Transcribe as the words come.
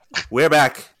We're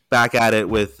back at it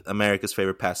with America's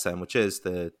favorite pastime, which is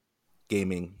the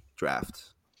gaming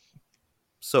draft.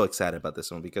 So excited about this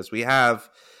one because we have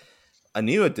a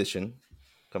new addition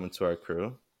coming to our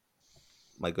crew.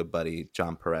 My good buddy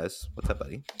John Perez. What's up,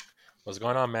 buddy? What's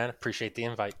going on, man? Appreciate the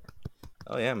invite.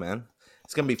 Oh yeah, man.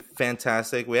 It's gonna be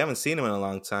fantastic. We haven't seen him in a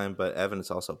long time, but Evan is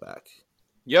also back.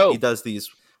 Yo, he does these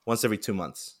once every 2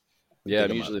 months. Yeah,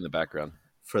 I'm usually in the background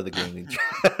for the gaming.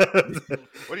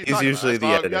 What are you He's usually the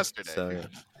editor. Yesterday. So, yeah.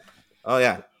 Oh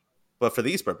yeah, but for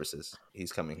these purposes,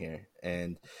 he's coming here,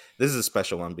 and this is a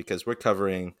special one because we're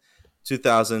covering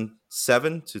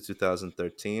 2007 to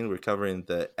 2013. We're covering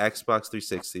the Xbox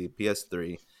 360,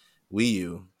 PS3, Wii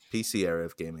U, PC era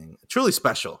of gaming. Truly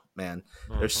special, man.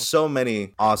 There's so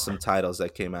many awesome titles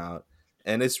that came out,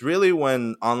 and it's really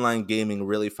when online gaming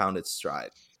really found its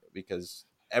stride because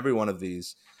every one of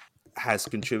these has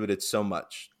contributed so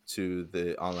much to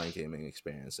the online gaming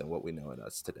experience and what we know it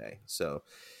as today. So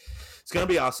it's going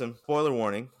to be awesome. Spoiler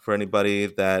warning for anybody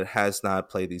that has not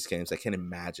played these games. I can't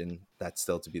imagine that's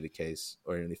still to be the case,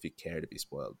 or even if you care to be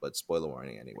spoiled, but spoiler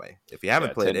warning anyway. If you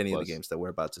haven't played any of the games that we're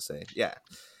about to say,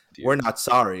 we're not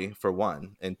sorry, for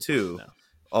one. And two,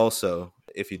 also,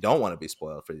 if you don't want to be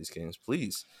spoiled for these games,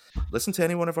 please listen to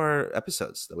any one of our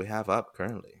episodes that we have up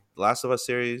currently. The Last of Us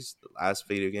series, the last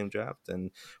video game draft, and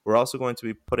we're also going to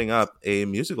be putting up a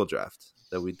musical draft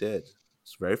that we did.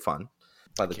 It's very fun.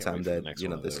 By the time that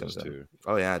this comes out.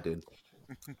 Oh yeah, dude.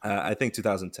 I think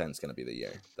 2010 is going to be the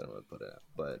year that I'm going to put it up.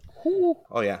 But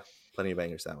oh yeah, plenty of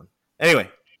bangers, that one. Anyway,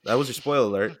 that was your spoiler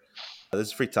alert. This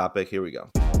is a free topic. Here we go.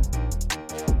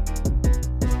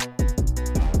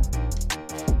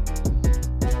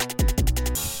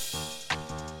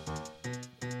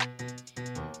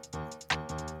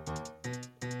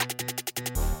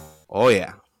 Oh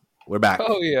yeah, we're back.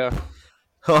 Oh yeah.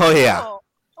 Oh yeah.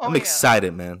 I'm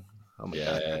excited, man. Oh my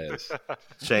God.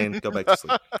 Shane, go back to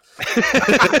sleep.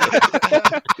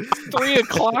 It's 3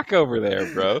 o'clock over there,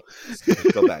 bro.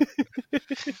 Go back.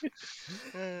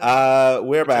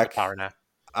 We're back. Power nap.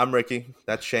 I'm Ricky.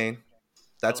 That's Shane.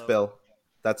 That's Bill.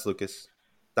 That's Lucas.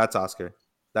 That's Oscar.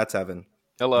 That's Evan.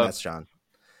 Hello. And that's John.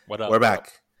 What up? We're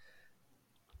back.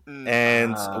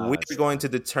 And we're going to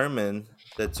determine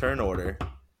the turn order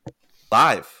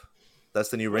live. That's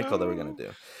the new wrinkle that we're going to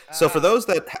do. So for those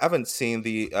that haven't seen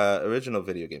the original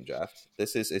video game draft,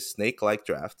 this is a snake-like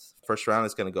draft. First round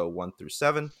is going to go 1 through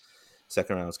 7.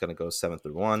 Second round is going to go 7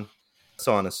 through 1.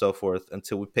 So on and so forth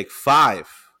until we pick 5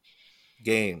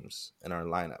 games in our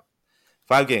lineup.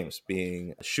 5 games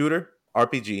being shooter,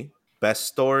 RPG, best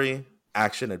story,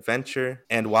 action, adventure,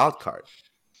 and wild card.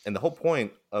 And the whole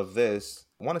point of this,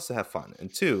 1, is to have fun.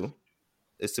 And 2,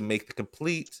 is to make the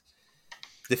complete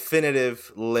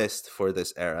definitive list for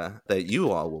this era that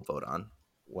you all will vote on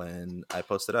when I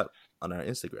post it up on our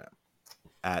Instagram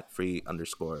at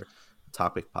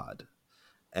 @free_topic_pod.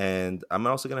 And I'm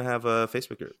also going to have a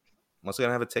Facebook group. I'm also going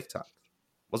to have a TikTok.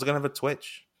 I'm also going to have a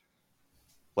Twitch.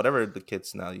 Whatever the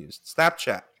kids now use.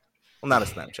 Snapchat. Well, not a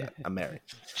Snapchat. I'm married.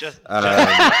 Just so,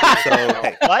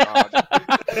 hey. what?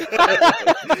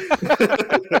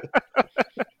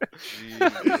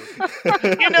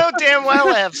 You know damn well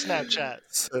I have Snapchat.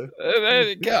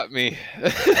 That got me.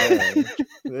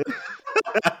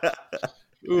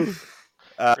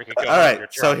 All right,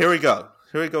 so here we go.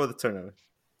 Here we go with the turnover.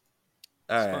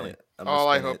 All right. All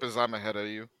I hope is I'm ahead of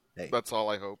you. Hey. That's all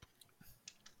I hope.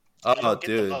 Oh,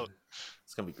 dude.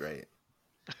 It's going to be great.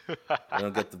 We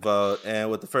don't get the vote. And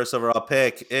with the first overall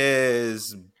pick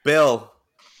is Bill.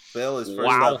 Bill is first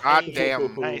up. God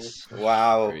damn. Nice.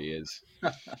 Wow. There he is.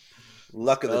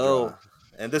 Luck of the draw.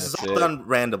 And this is all done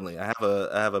randomly. I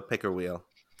have a picker wheel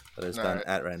that is done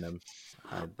at random.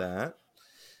 Hide that.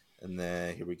 And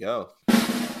then here we go.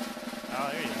 Oh,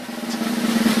 there you go.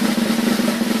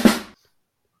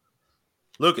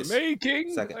 Lucas.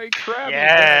 Making second. a crab.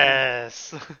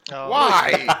 Yes. Oh,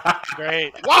 Why?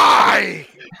 great. Why?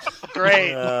 Great.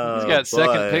 He's got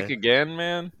second pick again,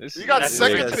 man. You got That's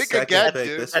second rigged. pick again,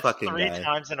 dude. This That's fucking 3 guy.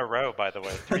 times in a row, by the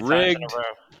way. 3 Rigged. times in a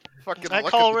row. Fucking I luck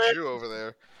call of the Rick. Jew over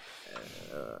there.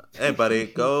 Hey, buddy,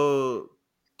 go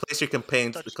place your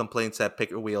complaints at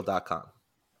pickerwheel.com.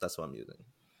 That's what I'm using.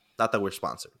 Not that we're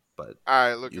sponsored, but All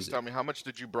right, Lucas, tell me, how much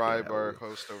did you bribe our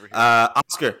host over here?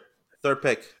 Oscar, third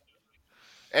pick.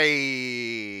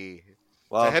 Hey.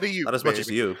 Well, It's ahead of you, not as much as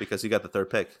baby. you because you got the third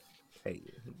pick. Hey,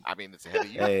 I mean, it's ahead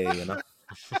of you. hey, you know.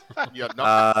 You got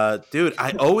nothing. Dude,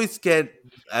 I always get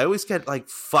like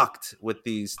fucked with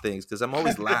these things because I'm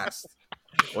always last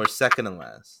or second and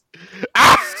last.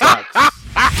 Sucks.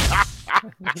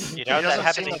 You know, know, that that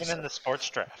happened seem even in the sports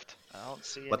draft. I don't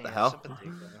see What any the hell? sympathy.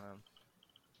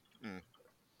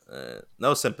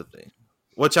 No sympathy,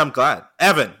 which I'm glad.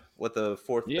 Evan with the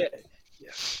fourth pick.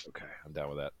 Yes. Okay, I'm down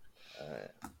with that. All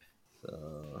right.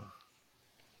 So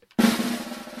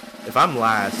if I'm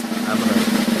last, I'm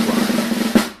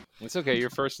gonna It's okay. You're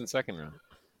first and second round.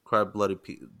 cry bloody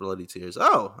tears.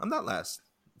 Oh, I'm not last.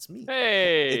 It's me.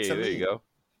 Hey, It's there me. you go.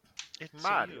 It's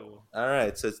Mario. All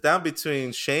right, so it's down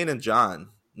between Shane and John.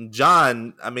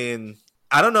 John, I mean,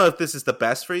 I don't know if this is the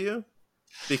best for you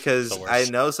because The worst. I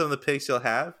know some of the picks you'll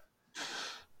have,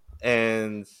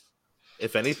 and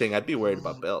if anything, I'd be worried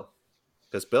about Bill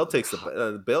because Bill takes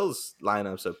the Bill's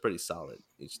lineups are pretty solid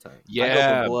each time.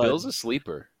 Yeah, Blood. Bill's a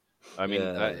sleeper. I mean,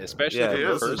 Yeah. especially Yeah, for the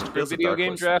Bill's a- first Bill's a video dark game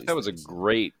horse for draft, these that was a things.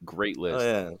 great Oh list.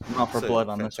 yeah, I'm out for It's a blood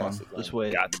on this one. fantastic Just lineup.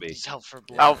 wait. Got to be. It's out for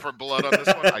blood. Out for blood on this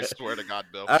one. I swear to God,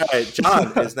 Bill. All right,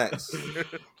 John is next.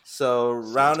 So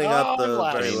rounding up the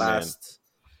John very last.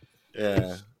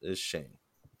 last, is Shane.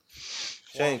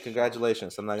 Shane,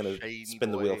 congratulations! I'm not gonna Shane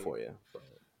spin the wheel boy. for you.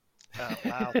 Oh,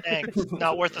 wow, thanks.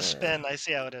 Not worth a spin. I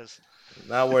see how it is.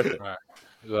 Not worth it.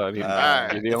 Well, I mean,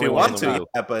 Alright. you're the If only you one want on the to, wheel.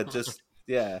 yeah, but just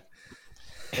yeah.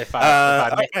 If I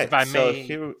may, all if I right, so may,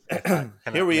 here, can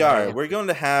I- here we may I- are. We're going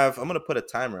to have. I'm going to put a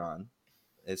timer on.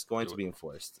 It's going to be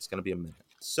enforced. It's going to be a minute.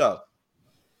 So,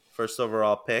 first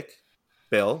overall pick,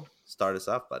 Bill. Start us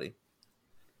off, buddy.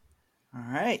 All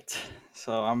right.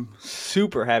 So I'm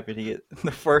super happy to get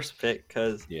the first pick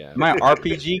because Yeah. my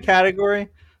RPG category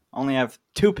I only have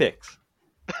 2 picks.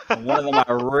 And one of them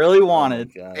I really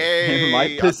wanted. Oh my God. It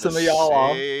might piss I'm some of y'all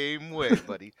off. Same way,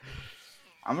 buddy.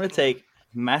 I'm going to take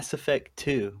Mass Effect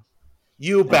 2.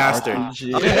 You bastard!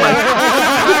 RPG.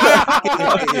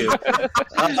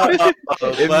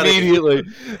 Immediately.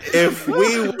 If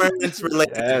we weren't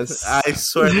related, Yes. I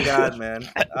swear to God, man.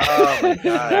 Oh my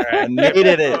God! I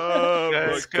needed it. Oh,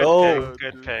 Let's Good go. pick.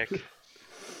 Good pick.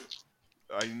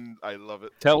 I love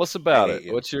it. Tell us about I it. hate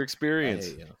you. What's your I experience?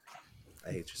 hate you.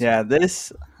 I hate you. Yeah,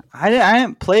 this I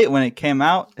didn't play it when it came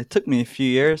out. It took me a few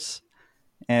years,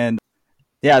 and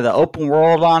yeah, the open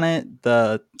world on it,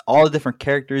 all the different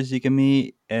characters you can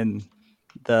meet, and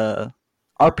the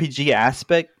RPG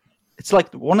aspect. It's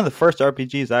like one of the first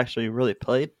RPGs I actually really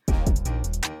played.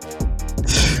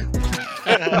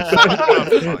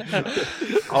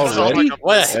 Already?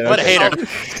 What a hater!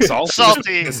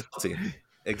 Salty. Salty.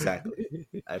 Exactly.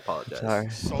 I apologize. Sorry.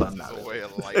 Salt is a way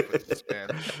of life with this man.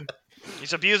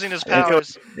 He's abusing his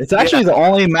powers. It's actually the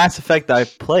only Mass Effect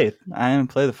I've played. I didn't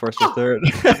play the first or third.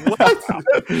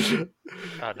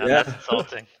 Oh, no, Yeah. that's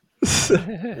insulting.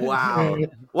 Wow.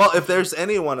 Well, if there's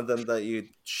any one of them that you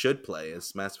should play,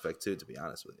 it's Mass Effect 2, to be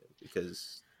honest with you.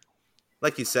 Because,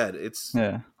 like you said, it's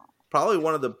Yeah. probably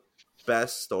one of the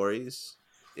best stories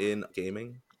in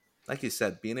gaming. Like you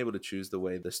said, being able to choose the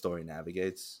way the story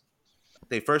navigates.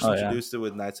 They first Oh, yeah. introduced it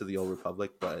with Knights of the Old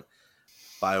Republic, but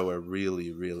BioWare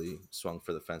really, really swung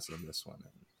for the fences in this one.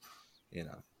 And, you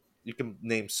know, you can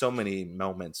name so many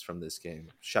moments from this game.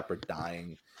 Shepard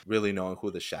dying, really knowing who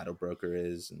the Shadow Broker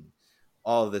is, and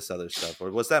all of this other stuff.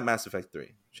 Or was that Mass Effect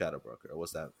 3, Shadow Broker? Or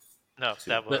was that... No,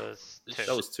 that was two.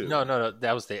 That was 2. No.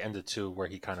 That was the end of 2 where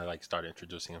he kind of like started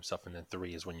introducing himself, and then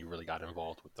 3 is when you really got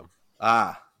involved with them.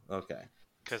 Ah, okay.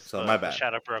 Because So, my the bad.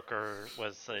 Shadow Broker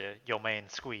was your main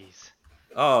squeeze.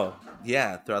 Oh,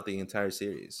 yeah, throughout the entire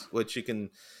series, which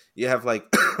you have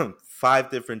like 5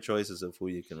 different choices of who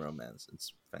you can romance.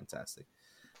 It's fantastic.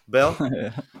 Bill,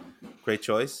 great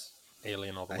choice.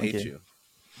 Alien all the I way. hate you.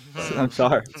 you. I'm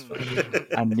sorry.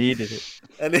 I needed it.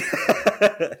 And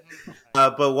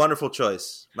but wonderful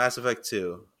choice. Mass Effect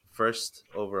 2, first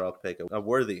overall pick. A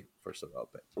worthy first overall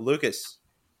pick. Lucas,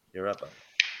 you're up. All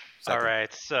Second.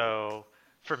 right, so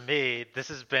for me, this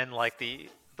has been like the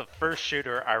first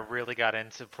shooter I really got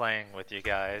into playing with you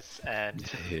guys, and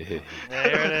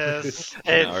there it is. I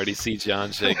can already see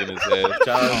John shaking his head.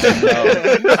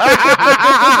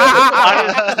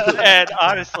 And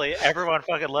honestly, everyone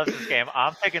fucking loves this game.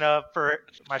 I'm picking up for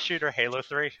my shooter Halo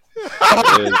 3.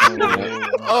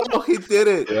 Oh, he did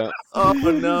it. Yeah. Oh,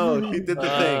 no. He did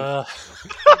the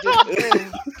thing.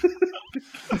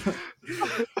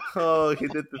 Oh, he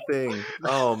did the thing.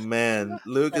 Oh, man.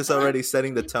 Luke is already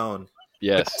setting the tone.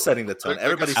 Yes. Setting the tone. Look,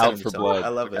 Everybody's Out setting for the tone. blood. I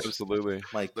love it. Absolutely.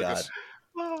 My God.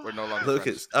 Lucas, we're no longer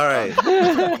Lucas. All right.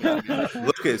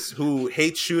 Lucas, who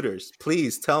hates shooters,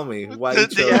 please tell me why you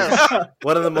chose Yes.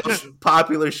 one of the most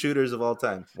popular shooters of all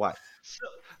time. Why?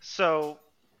 So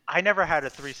I never had a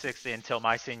 360 until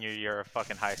my senior year of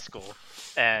fucking high school,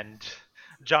 and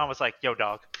John was like, "Yo,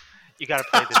 dog, you gotta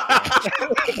play this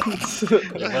game.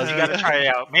 You gotta try it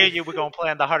out. Me and you, we're gonna play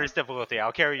on the hardest difficulty.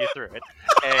 I'll carry you through it."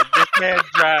 And this man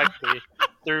dragged me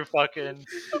through fucking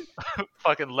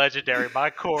fucking legendary. My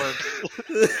corpse.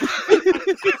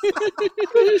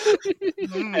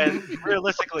 And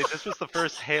realistically, this was the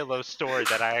first Halo story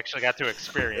that I actually got to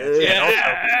experience.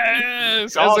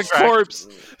 Yes, Jaw as a track. corpse.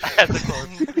 And also as a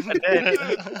corpse. And then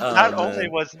not only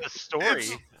man. was the story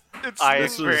It's I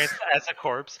This was- experienced as a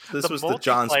corpse, this the was the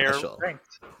John multiplayer special.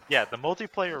 ranked. Yeah, the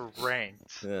multiplayer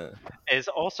ranked Yeah. is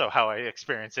also how I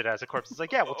experienced it as a corpse. It's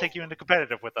like, yeah, we'll take you into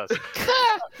competitive with us.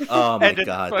 Oh my And it-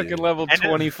 god, Fucking dude. level And then-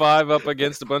 25 up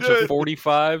against a bunch of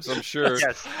 45s, I'm sure.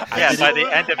 Yes, yeah. By the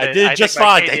end of it, I did think just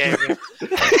my fine, KDA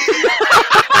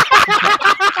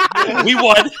We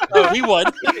won. We won.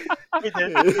 we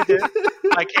did.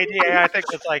 My KDA, I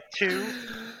think, was like 2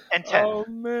 and 10. Oh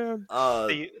man.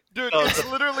 The- Dude, Oh, it's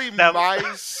literally that- my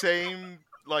same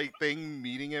like thing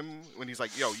meeting him when he's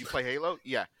like, "Yo, you play Halo?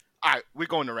 Yeah. All right, we're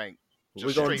going to rank."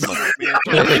 We're going straight to- up me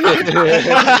and Come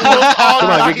Come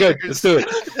on, be good. Let's do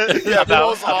it. Yeah, About-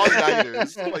 those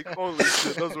all-nighters. Like, holy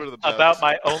shit, those were the best. About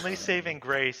my only saving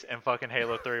grace in fucking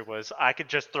Halo 3 was I could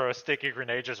just throw a sticky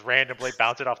grenade, just randomly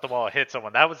bounce it off the wall and hit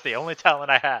someone. That was the only talent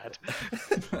I had.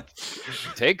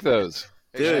 Take those.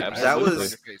 Dude, Yeah, that was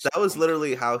absolutely. that was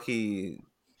literally how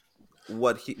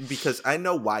because I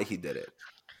know why he did it.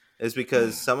 Is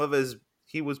because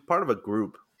he was part of a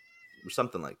group or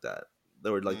something like that. They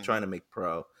were like trying to make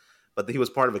pro, but he was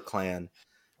part of a clan,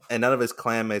 and none of his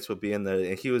clanmates would be in there.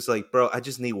 And he was like, "Bro, I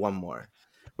just need one more.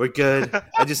 We're good.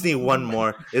 I just need one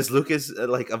more. Is Lucas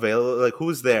like available? Like,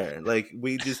 who's there? Like,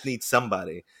 we just need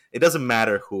somebody. It doesn't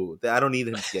matter who. I don't need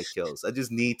him to get kills. I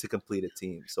just need to complete a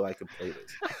team so I can play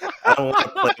this. I don't want to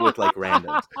play with like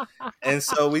randoms. And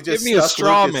so we just Give me a stuck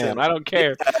straw Lucas man. in. I don't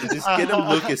care. Yeah, just get him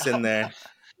Lucas in there.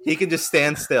 He can just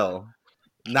stand still,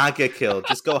 not get killed.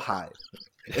 Just go hide.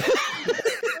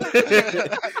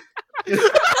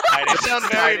 I sound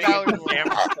very valuable.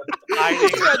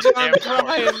 I'm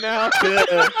crying now.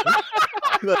 Yeah.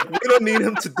 Look, we don't need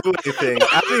him to do anything.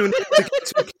 I don't even need him to get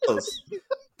 2 kills.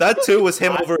 That 2 was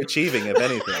him overachieving, if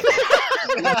anything.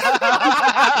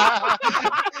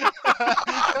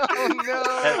 Oh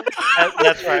no!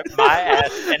 That's right. My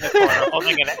ass in the corner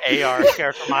holding an AR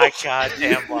scared for my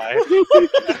goddamn life.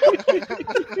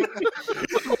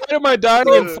 Why am I dying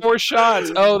in 4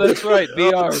 shots? Oh, that's right. Oh,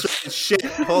 VR. that's right. Shit,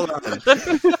 hold on.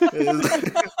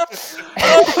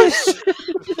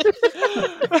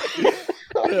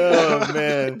 Oh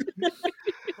man.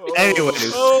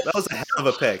 Anyways, that was a hell of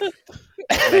a pick. And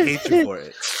I hate you for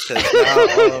it.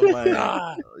 'Cause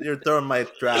now, you're throwing my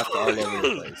draft all over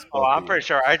the place. Oh, I'm pretty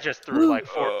sure I just threw like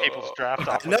 4 people's draft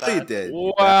off. I know with that. you did.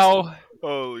 Wow.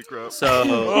 Holy crap. So,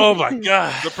 Oh my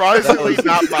god. Surprisingly,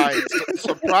 That was- not mine.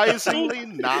 Surprisingly,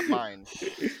 not mine.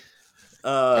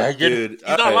 dude, He's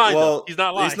not okay, lying. well, Though. He's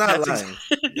not lying. He's not That's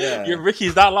lying. Yeah. You're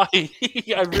Ricky's not lying.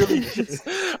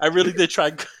 I really did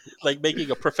try like making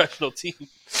a professional team.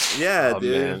 Yeah, Oh,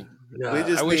 dude. man. We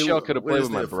just I wish need- y'all could have we played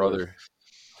just with my need a brother.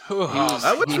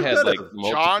 I wish He we had could've. like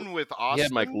multiple. John with He Austin.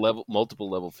 had like multiple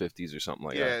level 50s or something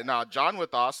like yeah, that. nah, John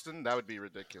with Austin, that would be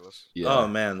ridiculous. Yeah. Oh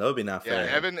man, that would be not Yeah,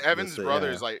 fair. Evan's Just, brother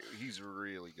yeah. is like, he's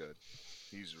really good.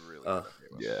 He's really Uh,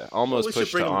 good. Yeah. Almost we should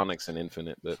pushed bring to him- Onyx and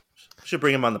Infinite, but Should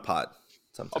bring him on the pod.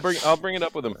 Sometime. I'll bring it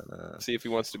up with him. Uh, See if he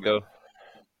wants to go.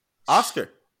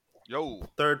 Oscar, Yo.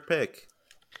 3rd pick.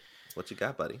 What you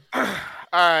got, buddy?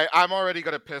 Alright, I'm already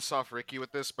gonna piss off Ricky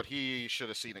with this, but he should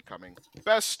have seen it coming.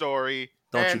 Best story,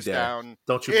 Don't you hands dare. down.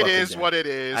 Don't you It fucking is dare. what it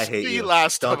is. I hate the you.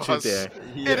 Last Don't of you Us. dare.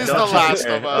 It is Don't the you Last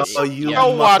dare. of Us. Oh, you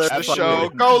Go watch the motherfucker. show.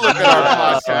 Go look at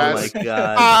our Oh podcast. my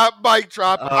god. Mic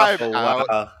drop. I'm Oh, out.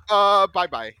 wow. Bye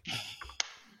bye.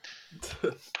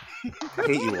 I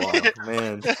hate you all,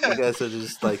 man. You guys are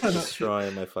just like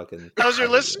destroying my fucking. How's your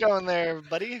list going there,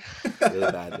 buddy? Really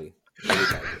badly. Really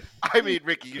badly. I mean,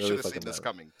 Ricky, you Really should have fucking seen this bad.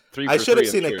 coming. 3 I for should have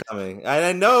 3, seen I'm it sure. coming, and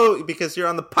I know because you're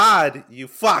on the pod. You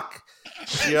fuck.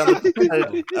 You're on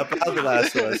the pod about The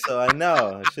Last of Us, so I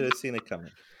know I should have seen it coming.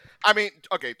 I mean,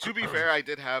 okay, to be fair, I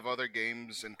did have other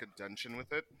games in contention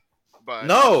with it. But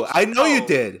No, I know you Oh.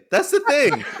 did. That's the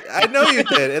thing. I know you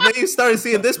did, and then you started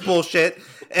seeing this bullshit,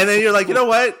 and then you're like, you know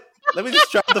what? Let me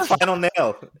just drop the final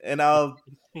nail, and I'll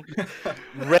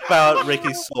rip out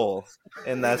Ricky's soul,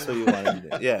 and that's what you wanted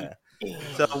to do. Yeah.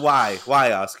 So why,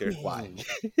 Oscar? Why?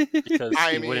 Because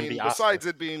I he wouldn't mean, be Oscar. besides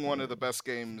it being one of the best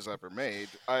games ever made,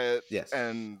 Yes.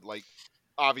 and like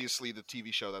obviously the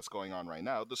TV show that's going on right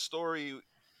now, the story,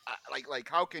 like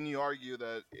how can you argue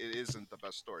that it isn't the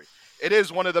best story? It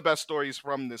is one of the best stories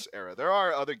from this era. There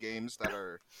are other games that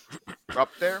are up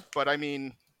there, but I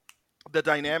mean, the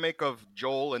dynamic of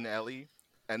Joel and Ellie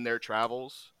and their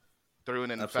travels through an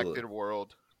infected Absolutely.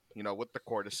 world, with the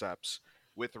cordyceps,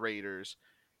 with raiders,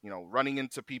 running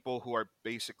into people who are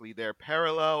basically their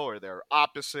parallel or their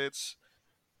opposites,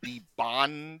 the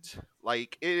bond,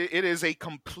 like it is a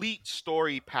complete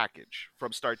story package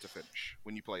from start to finish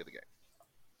when you play the game.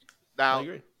 I Now,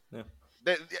 agree.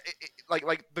 Yeah.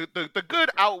 like the good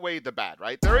outweigh the bad,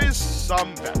 right? There is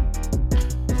some bad.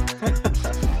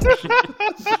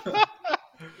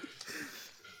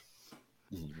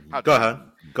 How Go dare you. ahead.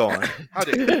 Go on. How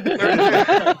dare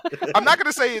you. I'm not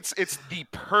gonna say it's the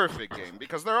perfect game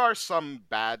because there are some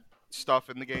bad stuff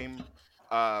in the game.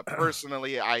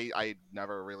 Personally, I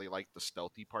never really liked the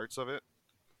stealthy parts of it.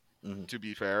 Mhm. To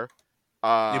be fair,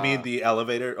 You mean the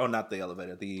elevator? Oh, not the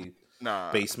elevator. The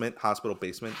nah. basement, hospital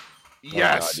basement.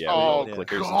 Yes. God, yeah, with all Oh the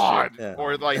clickers and shit. God. Yeah.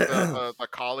 Or like the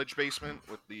college basement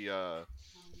with the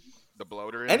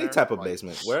bloater in Any there. type of Like,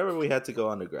 basement, wherever we had to go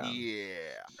underground.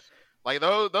 yeah. Like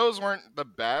those weren't the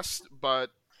best,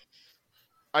 but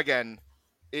again,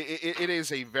 it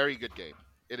is a very good game.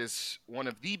 It is one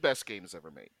of the best games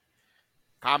ever made.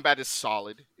 Combat is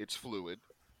solid. It's fluid.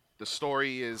 The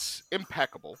story is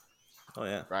impeccable. Oh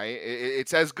yeah. Right?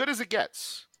 It's as good as it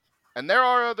gets. And there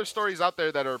are other stories out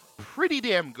there that are pretty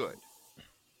damn good.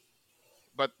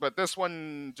 But this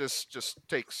one just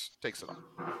takes it all.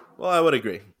 Well, I would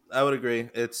agree. I would agree.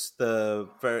 It's the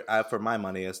very for my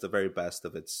money, it's the very best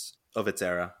of its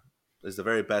era. It's the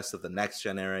very best of the next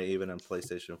gen era, even in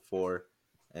PlayStation 4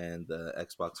 and the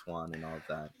Xbox One and all of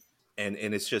that. And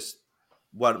it's just,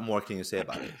 what more can you say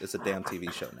about it? It's a damn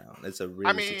TV show now. It's a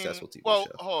really successful TV well,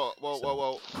 show.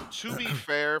 well. To be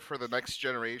fair, for the next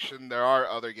generation, there are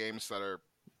other games that are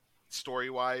story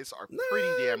wise are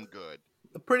pretty damn good.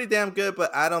 Pretty damn good,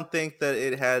 but I don't think that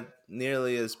it had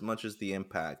nearly as much as the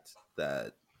impact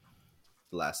that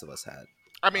The Last of Us had.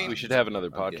 I mean, We should have another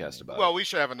I'm podcast kidding. about well, we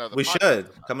should have another. We podcast.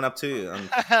 should. Coming up to you on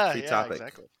free Yeah, topic.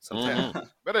 exactly. sometime. Mhm.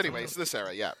 But anyways, this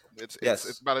era, yeah, it's Yes.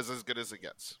 it's about as good as it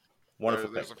gets.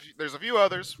 Wonderful There's pick. there's a few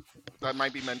others that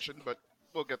might be mentioned, but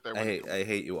we'll get there. I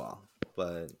hate you all,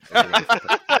 but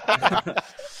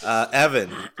Evan,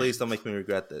 please don't make me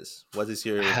regret this. What is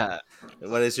your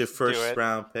first it.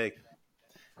 round pick?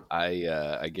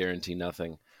 I guarantee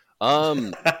nothing.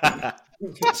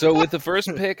 So with the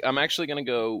first pick, I'm actually going to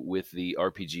go with the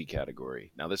RPG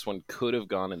category. Now, this one could have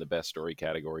gone in the best story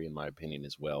category, in my opinion,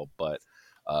 as well. But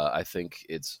I think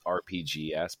its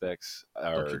RPG aspects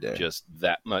Don't you are dare. just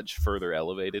that much further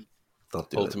elevated, Don't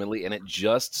do it. ultimately, and it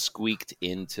just squeaked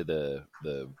into the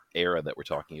era that we're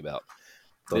talking about.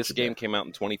 Don't This you game dare. came out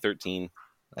in 2013.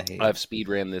 I hate I've it. speed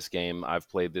ran this game. I've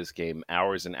played this game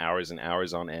hours and hours and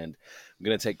hours on end. I'm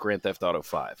going to take Grand Theft Auto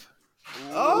 5.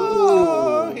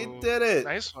 Oh, he did it.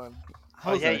 Nice one.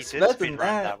 Oh yeah, you did expecting speedrun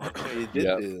that. that one He too. did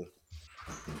Yep. do.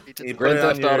 He did He the put it Grand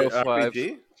on Theft your Auto 5.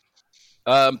 RPG?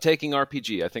 I'm taking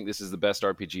RPG. I think this is the best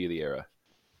RPG of the era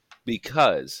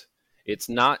because it's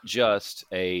not just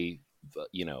I'd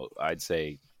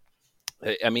say,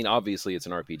 I mean, obviously it's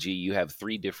an RPG. You have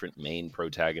 3 different main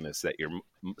protagonists that you're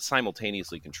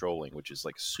simultaneously controlling, which is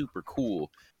like super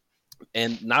cool.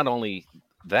 And not only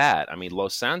that, I mean,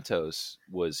 Los Santos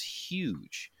was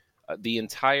huge. The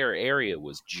entire area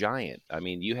was giant. I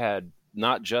mean, you had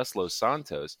not just Los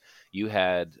Santos, you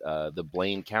had the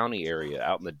Blaine County area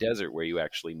out in the desert where you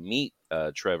actually meet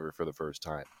Trevor for the first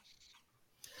time.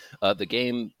 The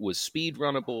game was speed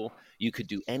runnable. You could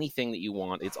do anything that you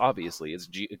want. It's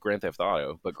Grand Theft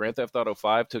Auto, but Grand Theft Auto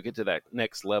 5 took it to that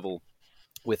next level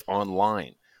with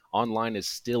online. Online is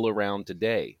still around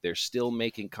today. They're still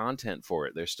making content for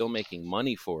it. They're still making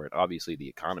money for it. Obviously, the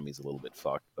economy's a little bit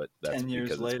fucked, but that's 10 years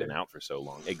because it's been later. out for so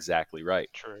long. Exactly right.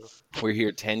 True. We're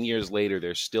here 10 years later.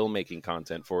 They're still making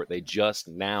content for it. They just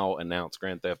now announced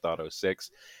Grand Theft Auto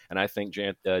 6, and I think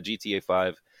GTA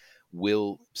 5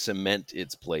 will cement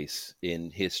its place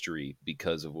in history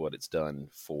because of what it's done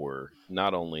for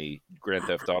not only Grand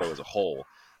Theft Auto as a whole,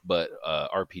 but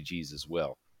RPGs as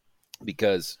well.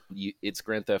 Because it's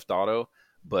Grand Theft Auto,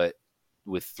 but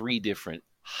with 3 different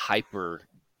hyper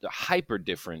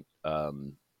different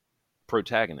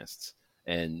protagonists,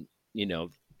 and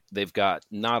they've got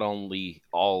not only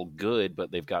all good, but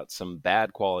they've got some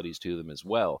bad qualities to them as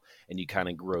well. And you kind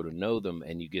of grow to know them,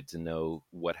 and you get to know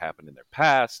what happened in their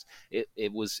past.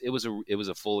 It was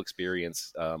a full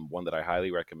experience, one that I highly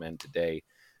recommend today.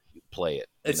 Play it.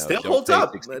 It still holds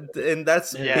up, and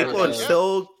that's Yeah, people are yeah.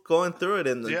 still going through it.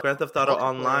 And Yeah. Grand Theft Auto Multiplayer.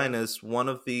 Online is one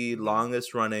of the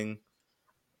longest running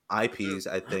IPs.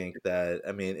 I think that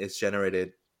it's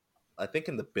generated. I think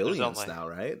in the billions only- now,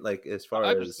 right? Like as far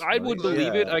I as would money.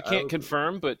 believe it. Yeah, I can't would-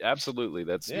 confirm, but absolutely,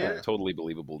 that's Yeah. totally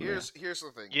believable to me. Here's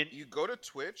the thing. You- You go to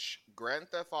Twitch, Grand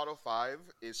Theft Auto 5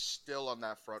 is still on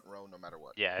that front row no matter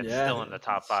what. Yeah, it's Yeah. still in the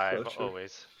top 5 So true.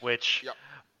 always. Which, Yep.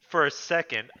 for a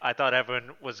second, I thought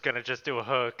everyone was gonna just do a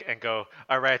hook and go,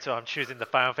 "All right, so I'm choosing the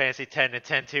Final Fantasy X and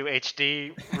 10-2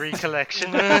 HD recollection."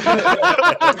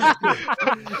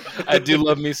 I do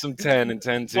love me some 10 and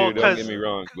 10 too. Well, Don't get me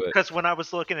wrong, but Because when I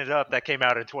was looking it up, that came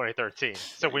out in 2013. So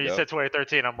There when you you go. said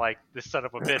 2013, I'm like, this son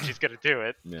of a bitch, he's gonna do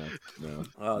it. no.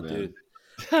 Oh, Man.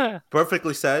 dude.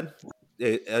 Perfectly said.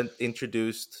 It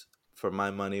introduced, for my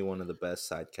money, one of the best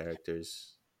side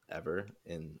characters ever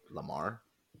in Lamar.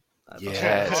 I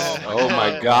Yes. Oh, Oh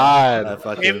my I God.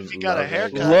 fucking Maybe if he got a love that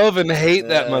haircut. guy. Love and hate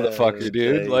that Yeah, motherfucker,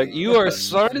 dude. the- Like you are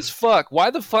smart as fuck. Why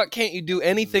the fuck can't you do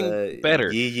anything the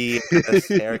better? Yee Yee ass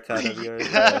haircut of yours.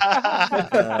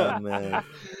 Oh man,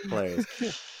 hilarious.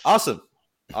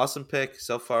 Awesome pick.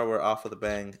 So far, we're off with a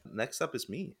bang. Next up is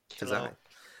me, Hello.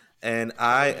 and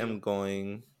I am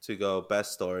going to go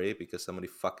best story because somebody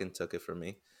fucking took it from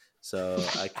me. So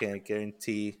I can't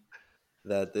guarantee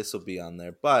that this will be on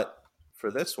there. But for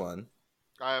this one,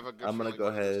 I have a good I'm gonna feeling go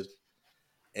what it ahead is.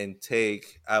 and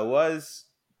take. I was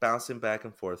bouncing back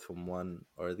and forth from one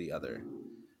or the other,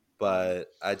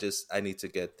 but I need to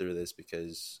get through this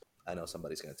because I know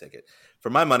somebody's gonna take it.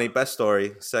 For my money, best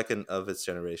story, second of its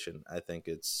generation. I think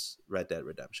it's Red Dead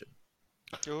Redemption.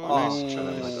 Ooh, Oh, nice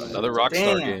choice. Another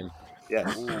Rockstar Damn. game.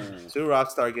 Yes, two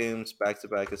Rockstar games back to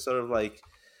back. It's sort of like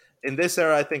in this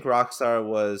era, I think Rockstar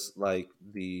was like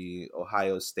the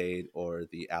Ohio State or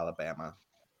the Alabama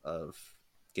of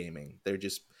gaming. They're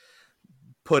just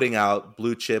putting out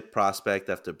blue chip prospect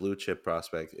after blue chip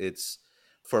prospect. It's,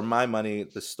 for my money,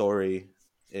 the story.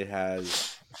 It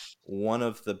has one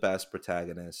of the best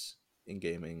protagonists in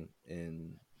gaming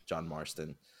in John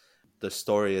Marston. The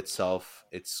story itself,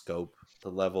 its scope, the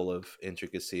level of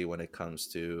intricacy when it comes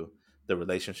to the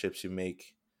relationships you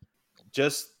make,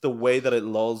 just the way that it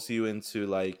lulls you into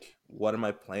like, what am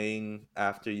I playing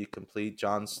after you complete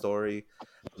John's story?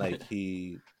 Like,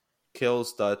 he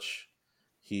kills Dutch,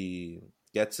 he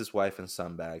gets his wife and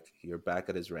son back, you're back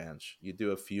at his ranch, you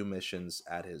do a few missions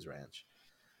at his ranch,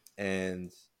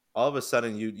 and all of a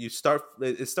sudden you start,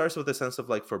 it starts with a sense of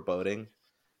like foreboding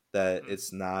that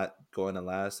it's not going to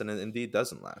last, and it indeed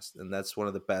doesn't last. And that's one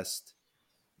of the best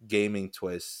gaming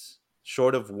twists,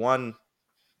 short of one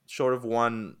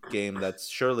game that's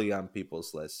surely on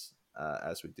people's list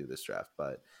as we do this draft.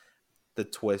 But the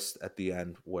twist at the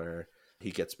end where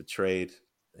he gets betrayed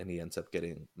and he ends up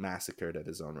getting massacred at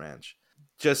his own ranch,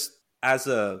 just as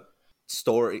a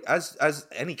story, as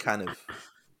any kind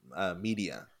of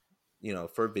media,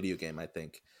 for a video game, I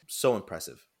think so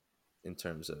impressive in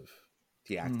terms of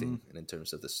the acting and in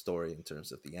terms of the story, in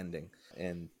terms of the ending.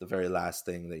 And the very last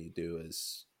thing that you do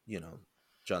is,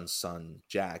 John's son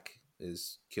Jack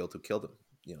is killed who killed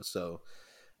him. So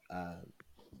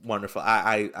wonderful.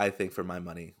 I think, for my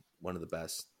money, one of the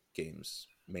best games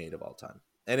made of all time.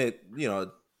 And it,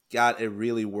 got a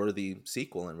really worthy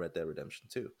sequel in Red Dead Redemption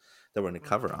 2 that we're going to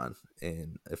cover on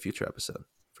in a future episode.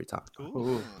 Free talk.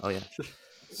 Ooh. Oh yeah.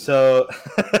 So,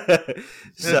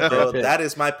 Fair pick. that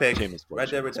is my pick. Shameless plug, Red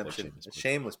Dead shameless plug, Redemption.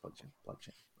 shameless plug. Shameless plug.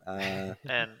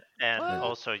 And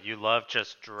also, you love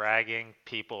just dragging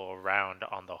people around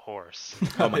on the horse.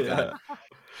 Oh my god,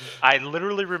 I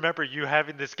literally remember you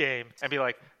having this game and be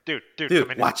like, dude, dude,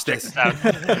 come in watch check this. out.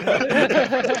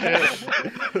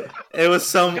 It was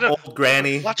some Gonna old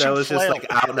granny watch that him was just flail. like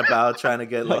out and about trying to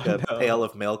get like a no. pail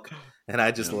of milk, and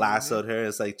I just lassoed her.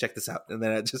 It's like, check this out, and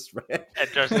then I just ran. And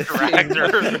just dragged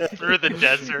her through the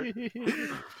desert.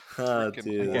 Oh, Freaking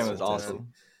dude, That that's game was fantastic. awesome.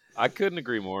 I couldn't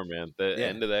agree more, man. The Yeah.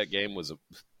 end of that game was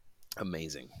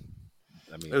amazing.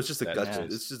 I mean, It was just a that gut.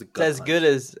 was- It's just a It's gut as punch. good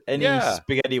as any Yeah.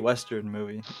 spaghetti western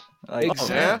movie. Like,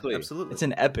 Exactly. Yeah, absolutely. It's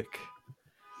an epic.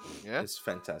 Yeah. It's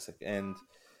fantastic, and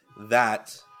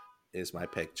that is my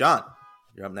pick. John,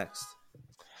 you're up next.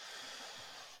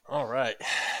 All right.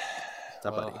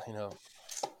 Up, Well, buddy.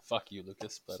 fuck you,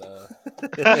 Lucas. But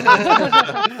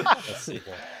let's see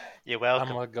here. You're I'm welcome.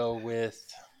 gonna go with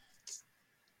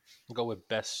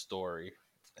best story,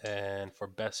 and for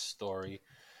best story,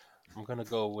 I'm gonna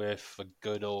go with a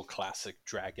good old classic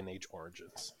Dragon Age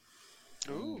Origins.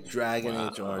 Ooh. Dragon Wow,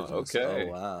 Age Origins. okay.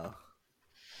 Oh wow.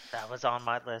 That was on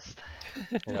my list.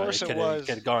 You course it could was.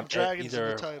 have gone Dragons in the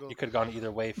either. title. You could have gone either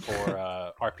way for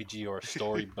RPG or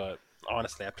story, but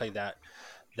honestly, I played that.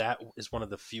 That is one of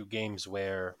the few games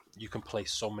where you can play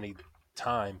so many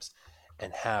times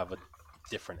and have a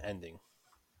different ending,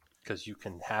 because you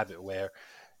can have it where,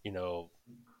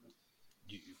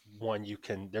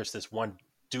 there's this one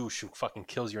douche who fucking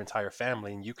kills your entire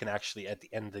family, and you can actually at the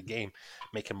end of the game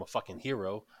make him a fucking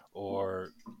hero, or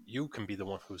you can be the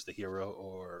one who's the hero,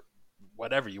 or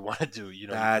whatever you want to do. You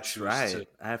can That's choose right. to-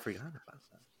 I forgot about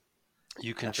that.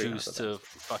 You can I forgot choose about to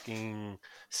fucking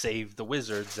save the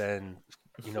wizards and,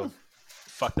 you know,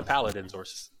 fuck the paladins, or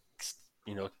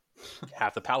you know,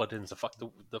 have the paladins and fuck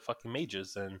the fucking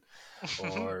mages, and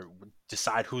or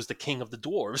decide who's the king of the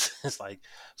dwarves. It's like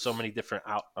so many different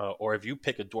or if you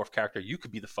pick a dwarf character, you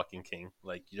could be the fucking king.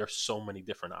 Like there's so many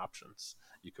different options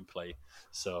you could play.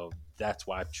 So that's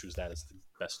why I choose that as the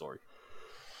best story.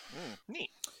 Neat.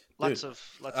 Dude, Lots of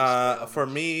story for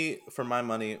elements. me, for my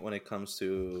money, when it comes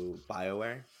to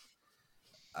BioWare,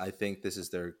 I think this is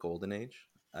their golden age.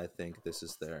 I think this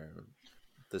was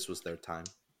their time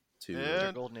to, Their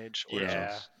And golden age you know, Yeah.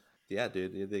 origins. yeah,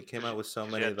 dude, they came out with so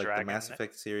Because you many, had like the Mass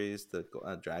Effect series, the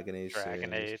Dragon Age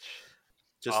Dragon series, Age,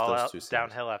 just all those out two series.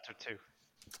 downhill after 2.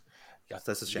 That's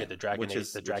a You shame. get the Dragon Which Age,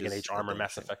 is the Dragon which Age is a armor damn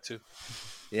Mass shame. Effect 2.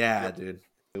 Yeah, dude,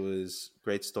 it was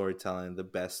great storytelling, the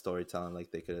best storytelling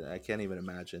like they could. I can't even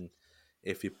imagine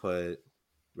if you put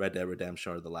Red Dead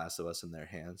Redemption or The Last of Us in their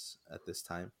hands at this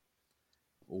time,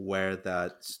 where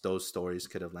those stories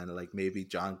could have landed. Like maybe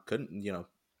John couldn't,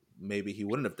 maybe he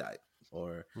wouldn't have died,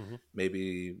 or Mm-hmm.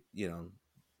 maybe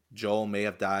Joel may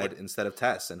have died instead of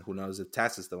Tess, and who knows if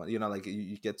Tess is the one. Like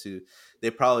you get to, they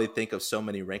probably think of so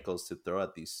many wrinkles to throw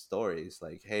at these stories.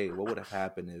 Like, hey, what would have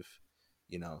happened if,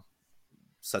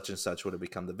 such and such would have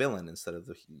become the villain instead of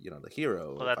the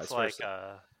hero, Well, or that's vice like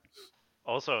versa.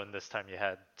 also in this time you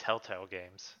had Telltale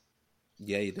games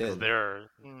Yeah, you because did.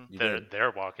 You did.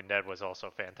 their Walking Dead was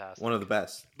also fantastic. One of the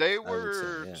best. they I would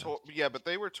say, were, yeah. but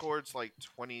they were towards like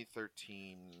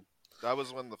 2013. That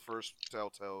was when the first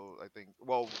Telltale, I think.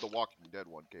 Well, the Walking Dead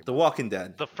one came. The out. Walking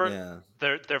Dead. The first Yeah.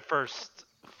 their first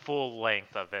full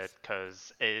length of it,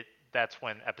 because that's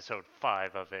when episode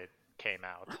 5 of it came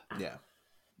out. Yeah.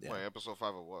 Yeah. Wait, episode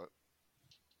 5 of what?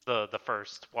 The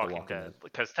first Walking, Walking Dead, Dead.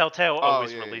 because Telltale Oh,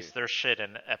 always yeah, released yeah. their shit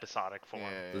in episodic form.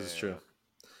 Yeah, This is true.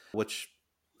 Which,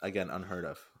 again, unheard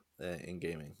of in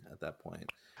gaming at that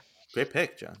point. Great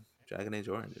pick, John. Dragon Age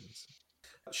Origins.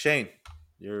 Shane,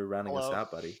 you're rounding us Hello.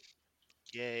 out, buddy.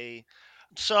 Yay.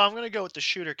 So I'm gonna go with the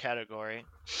shooter category.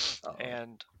 Uh-oh.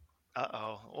 And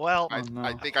well, I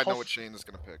no. think I know what Shane is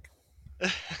gonna pick.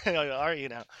 are you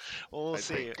now? We'll I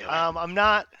see. think- I'm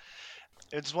not.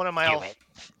 It's one of my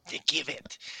give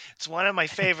it. It's one of my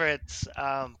favorites.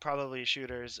 Probably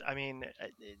shooters. I mean,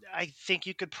 I think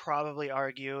you could probably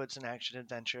argue it's an action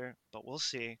adventure, but we'll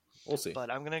see. We'll see. But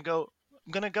I'm gonna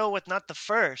go with not the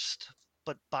first,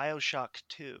 but BioShock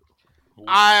 2.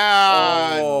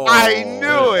 I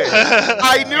knew it.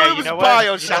 I knew Yeah, it you was know what?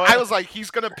 Bioshock. You know what? I was like,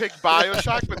 he's gonna pick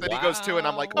Bioshock, but then he goes 2, and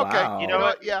I'm like, okay, Wow. You know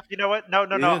what? Yeah. You know what? No. You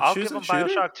didn't I'll choose give a them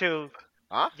shooter? BioShock 2.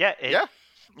 Huh? Yeah, Yeah.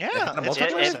 Yeah, had a it's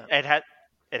multiplayer? 100%.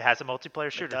 It has a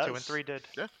multiplayer shooter. 2 and does. 3 did.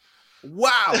 Wow.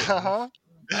 Uh-huh.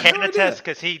 I had Can no attest idea.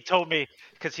 because he told me,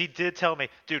 because he did tell me,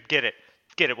 dude, get it,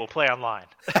 we'll play online.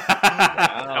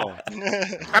 Wow.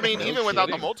 I mean, No even without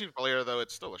the kidding. multiplayer, though,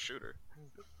 it's still a shooter.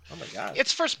 Oh my god.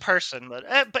 It's first person, but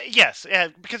yes,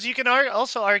 because you can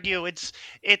also argue it's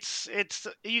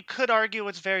you could argue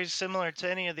it's very similar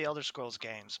to any of the Elder Scrolls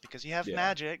games because you have Yeah.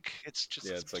 magic. It's just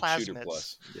Yeah, it's like plasmids. Shooter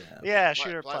Plus. Yeah. Yeah, Pla-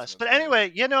 Shooter Plus. plasmids, But yeah.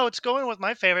 anyway, it's going with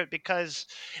my favorite because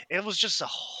it was just a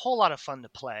whole lot of fun to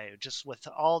play. Just with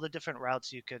all the different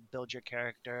routes you could build your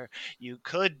character. You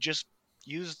could just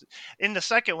use in the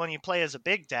second one you play as a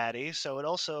big daddy, so it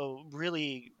also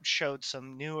really showed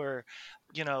some newer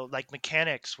like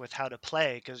mechanics with how to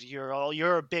play because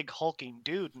you're a big hulking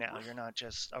dude now. You're not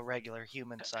just a regular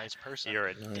human-sized person. You're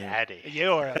a Right. daddy.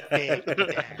 You're a big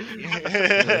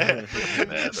daddy.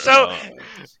 Never So mind.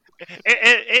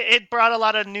 it brought a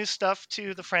lot of new stuff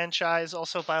to the franchise.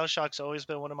 Also, BioShock's always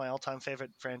been one of my all-time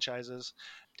favorite franchises.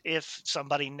 If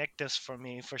somebody nicked this from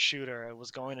me for shooter, it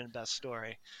was going in best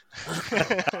story.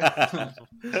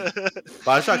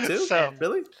 Bioshock 2? So-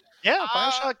 Really? Yeah,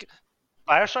 Uh, BioShock.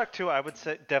 BioShock 2, I would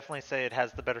definitely say it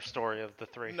has the better story of the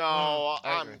 3. No,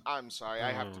 I agree. I'm sorry.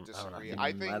 I have to I don't know. disagree. I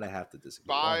I think might have to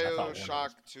disagree. I thought one Bioshock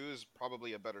was. 2 is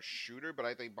probably a better shooter, but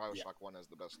I think Bioshock 1 has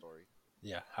the best story.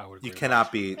 Yeah, I would. You agree with cannot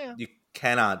that. beat. Yeah. You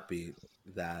cannot beat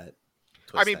that.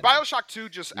 I mean, twist ending. Bioshock 2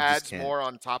 just You just adds can't. more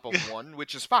on top of 1,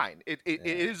 which is fine. It Yeah.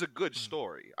 is a good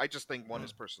story. I just think 1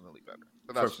 is personally better.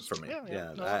 But for, that's just for me. Yeah,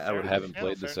 Yeah, no, I fair. would. I haven't Yeah,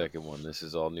 played the fair. second one. This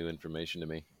is all new information to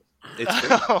me. It's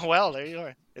free. Well, there you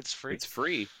are. It's free. It's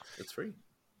free. It's free.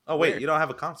 Oh wait, Weird. you don't have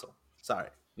a console. Sorry,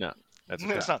 No, that's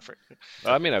It's okay. not free.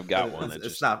 I mean, I've got It's- one. It's, It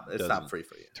just not. It's doesn't not free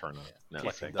for you. turn on. No,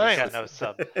 Plus, thank it you. Oh, yeah. Got no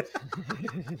sub.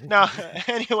 No,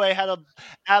 anyway, had an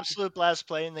absolute blast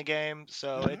playing the game,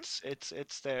 so Mhm.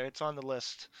 it's there. It's on the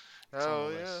list. It's on Hell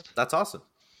the yeah. list. That's awesome.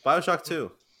 Bioshock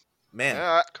 2. Man,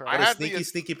 Yeah, I what a had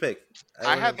sneaky pick.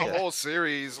 I had wouldn't- the whole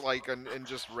series like in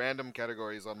just random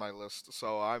categories on my list,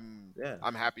 so I'm Yeah.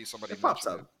 happy somebody It pops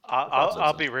mentioned up.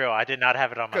 I'll be real. I did not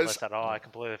have it on my 'Cause- list at all. I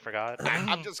completely forgot. it.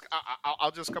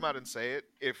 I'll just come out and say it.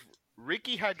 If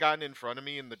Ricky had gotten in front of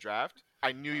me in the draft,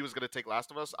 I knew he was gonna take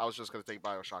Last of Us. I was just gonna take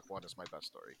BioShock 1 as my best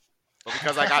story. But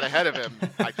because I got ahead of him,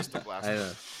 I just took Last I of know.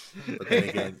 Us. But then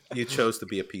again, you chose to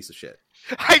be a piece of shit.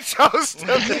 I chose to.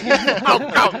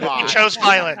 Oh come on! He chose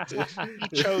violence.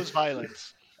 He chose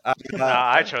violence. No,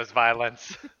 I chose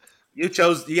violence. You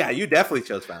chose. Yeah, you definitely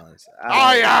chose violence.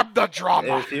 I am the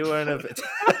drama. If you weren't a.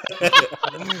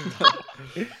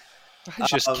 I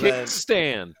just Oh, kicked man.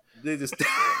 Stan. They just.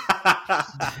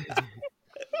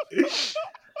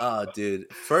 Oh,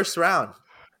 dude! First round,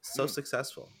 so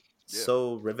successful, Yeah.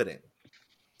 so riveting,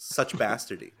 such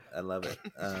bastardy. I love it.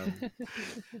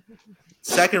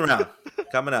 Second round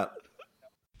coming up.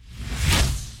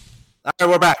 All right,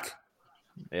 we're back.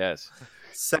 Yes,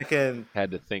 Second had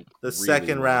to think. The really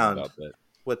second long round. about that.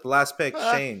 with the last pick,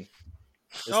 Shane.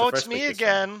 is the Oh, it's first me pick this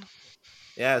round. again.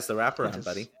 Yeah, it's the wraparound,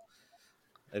 buddy.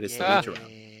 It is the Yay. reach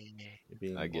around. You're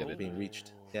being, I get you're it. being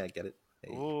reached. Yeah, I get it.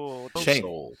 Hey. Ooh, Shane,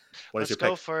 Soul. what is let's your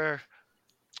go pick? for.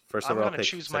 First I'm overall gonna pick,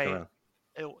 choose second my- round.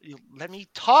 Let me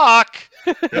talk.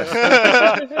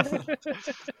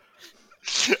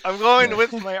 I'm going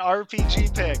with my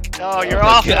RPG pick. Oh, you're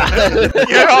off.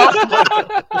 You're off.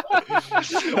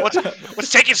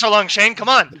 What's taking so long, Shane? Come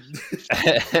on.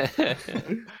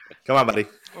 Come on, buddy.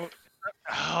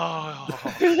 Oh.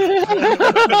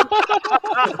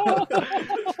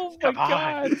 Come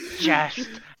on, just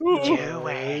do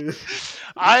it.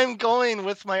 I'm going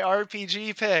with my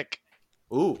RPG pick,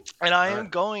 Ooh. and I am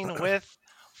Alright. going with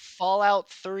Fallout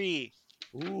 3.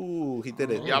 Ooh, he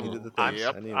did it. Yep. He did the I'm, thing.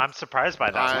 Yep. I knew it. I'm surprised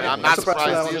by that. I'm one. not surprised by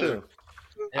that surprised one, either.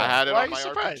 too. I had it Why are on you my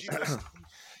surprised? RPG list.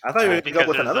 I thought you were going to go Because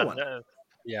with there's another one.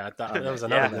 Yeah, I thought Okay. that was Yeah,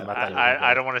 another name. I thought you were gonna I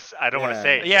go. don't want to. I don't want to Yeah.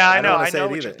 say it. Yeah, I I don't know. wanna I say know it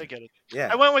what either. you're thinking. Yeah.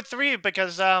 I went with 3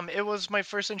 because it was my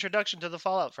first introduction to the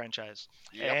Fallout franchise,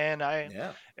 Yep. and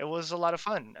Yeah. it was a lot of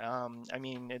fun. I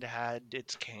mean, it had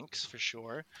its kinks for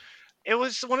sure. It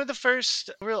was one of the first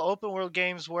real open world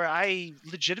games where I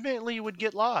legitimately would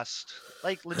get lost.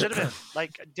 Like legitimate.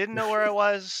 Like didn't know where I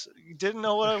was, didn't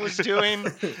know what I was doing.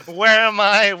 Where am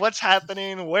I? What's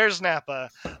happening? Where's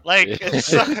Napa? Like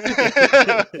it's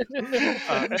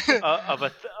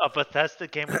A Bethesda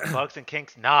game with bugs and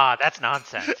kinks? Nah, that's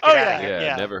nonsense. Get Oh, outta yeah. here.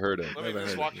 Yeah, never heard of. Let me Never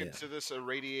just heard walk of it, into this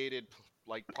irradiated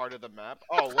like part of the map.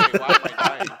 Oh wait, why am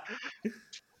I dying?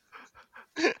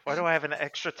 Why do I have an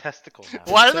extra testicle now?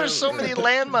 Why are there so many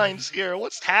landmines here?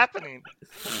 What's happening?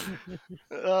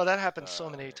 Oh, that happened so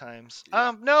many times.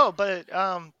 No, but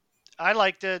I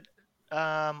liked it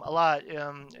a lot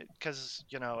because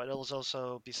it was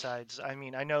also besides. I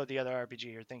mean, I know the other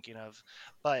RPG you're thinking of,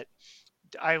 but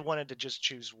I wanted to just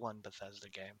choose one Bethesda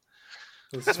game.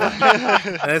 It's fine.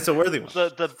 And it's a worthy one.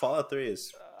 The Fallout 3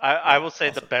 is, I will say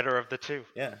the awesome. better of the two.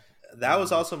 yeah. That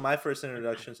was also my first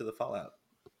introduction to the Fallout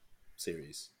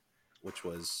series, which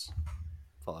was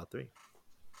Fallout 3.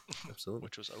 Absolutely.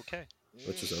 Which was okay.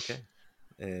 Which is okay.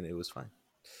 And it was fine.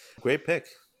 Great pick.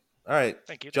 All right.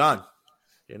 Thank you. John,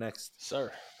 you're next.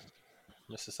 Sir,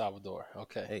 Mr. Salvador.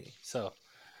 Okay. Hey. So,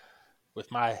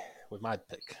 with my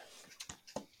pick,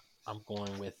 I'm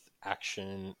going with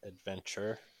action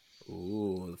adventure,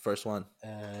 Ooh, the first one.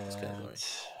 and category.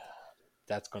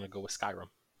 that's going to go with Skyrim.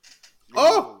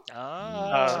 Oh!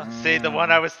 See, the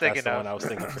one I was That's thinking the of. one I was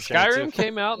thinking for Shane, Skyrim too.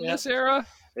 came out in this era.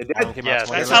 It Skyrim did. came Yes,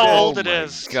 out That's 2011. how old it my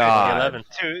is. God.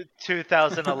 2011.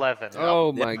 2011.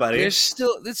 Oh Yeah, my! buddy. They're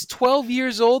still. It's 12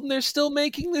 years old, and they're still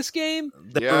making this game.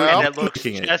 Yeah. And it looks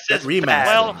Making just They're as remastering bad.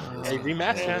 Well, They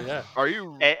remastered it, yeah. Are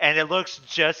you? And it looks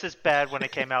just as bad when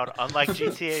it came out, unlike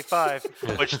GTA 5,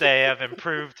 which they have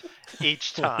improved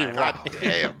each time. God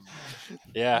damn.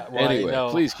 Yeah, well, Anyway,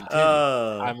 please continue.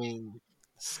 I mean,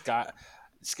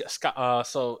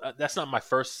 so that's not my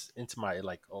first into my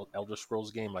like old Elder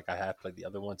Scrolls game. Like I have played the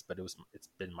other ones, but it's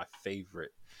been my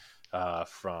favorite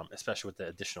from especially with the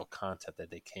additional content that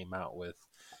they came out with.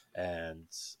 And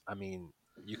I mean,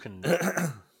 you can.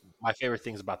 My favorite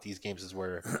things about these games is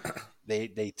where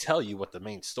they tell you what the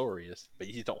main story is, but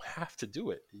you don't have to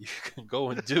do it. You can go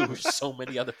and do so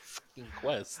many other fucking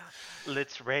quests.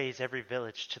 Let's raise every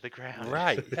village to the ground.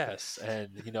 Right, yes. And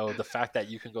the fact that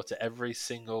you can go to every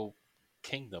single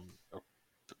kingdom or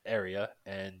area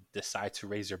and decide to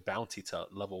raise your bounty to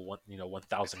level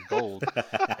 1,000 gold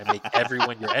and make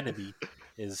everyone your enemy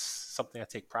is something I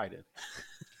take pride in.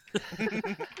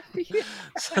 These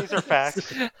are facts.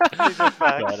 These are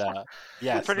facts. But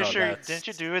yes, Pretty no, sure. that's... Didn't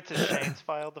you do it to Shane's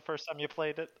file the first time you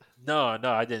played it? No,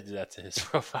 I didn't do that to his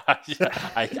profile.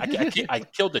 I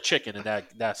killed the chicken, and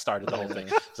that started the whole thing.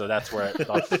 So that's where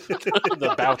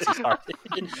the bounty started.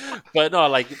 But no,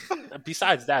 like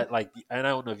besides that, like, and I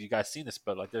don't know if you guys seen this,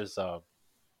 but like there's a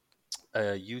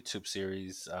YouTube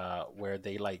series where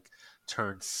they like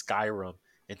turn Skyrim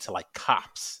into like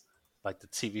Cops, like the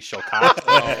TV show Cops,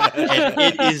 and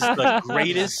it is the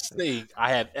greatest thing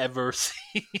I have ever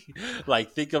seen.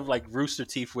 Like, think of like Rooster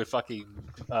Teeth with fucking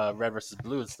Red versus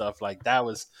Blue and stuff. Like that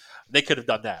was, they could have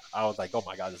done that. I was like, oh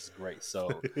my god, this is great. So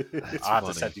I'll have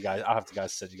to send you guys.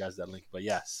 Send you guys that link. But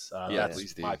yes,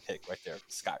 that's my pick right there,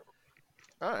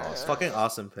 Skyrim. It's fucking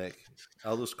awesome pick.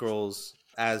 Elder Scrolls,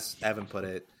 as Evan put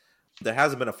it, there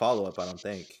hasn't been a follow up, I don't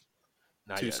think,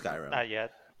 to Skyrim. Not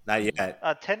yet. Not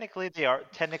yet. Technically the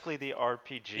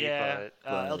RPG. Yeah,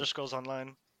 but Elder Scrolls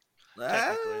Online.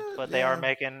 But they are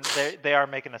making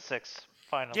a 6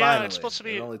 finally. Yeah, Finally. it's supposed to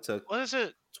be. It only took What is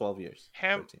it? 12 years.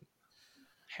 13. 13.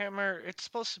 Hammer. It's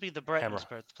supposed to be the Breton's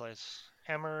birthplace.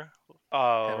 Hammer.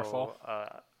 Hammerfall.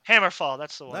 Hammerfall.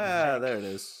 That's the one. There it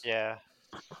is. Yeah.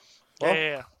 Well,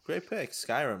 Yeah. great pick.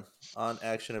 Skyrim on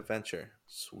action adventure.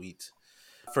 Sweet.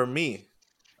 For me,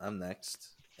 I'm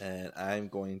next, and I'm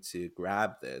going to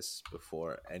grab this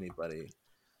before anybody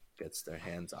gets their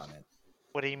hands on it.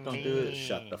 What do you mean? Do it.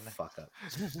 Shut the fuck up.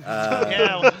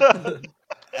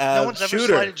 No one's ever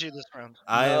slighted you this round.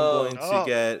 I am going to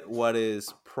get what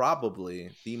is probably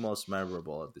the most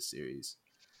memorable of the series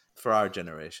for our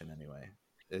generation. Anyway,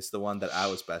 it's the one that I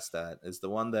was best at. It's the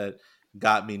one that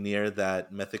got me near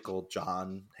that mythical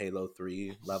John Halo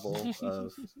 3 level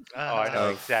of I know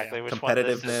exactly which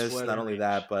competitiveness. one. Not only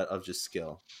that, but of just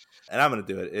skill. And I'm gonna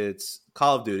do it. It's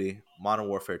Call of Duty Modern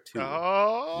Warfare 2.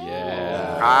 Oh, You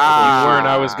weren't.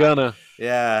 I was gonna.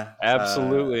 Yeah,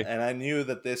 Absolutely. And I knew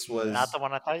that this was Not the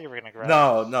one I thought you were gonna grab.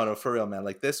 No, for real, man.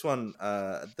 Like this one,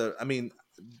 I mean,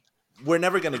 we're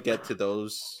never gonna get to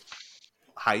those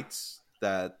heights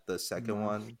that the second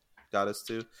one got us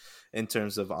to in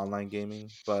terms of online gaming,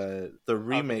 but the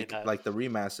remake, like the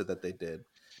remaster that they did,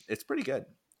 it's pretty good.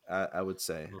 I would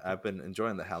say I've been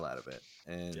enjoying the hell out of it,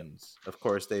 and of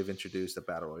course they've introduced a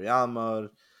battle royale mode.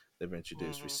 They've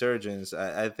introduced Resurgence.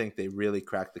 I think they really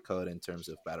cracked the code in terms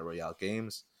of battle royale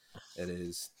games. It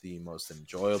is the most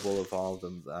enjoyable of all of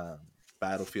them.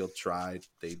 Battlefield tried;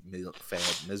 they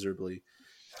failed miserably.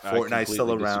 Fortnite's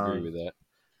still around. Disagree with that.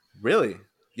 Really,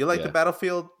 you like the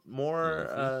Battlefield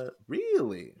more?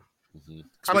 Really? We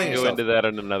can go into that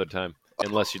at another time,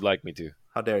 unless you'd like me to.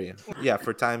 How dare you? Yeah,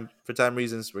 for time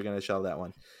reasons, we're gonna shelve that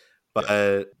one.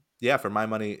 But yeah, for my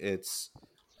money, it's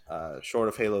short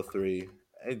of Halo 3.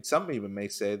 And some even may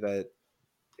say that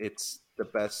it's the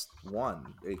best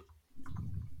one. It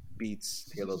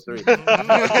beats Halo 3.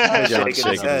 John's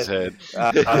shaking his head.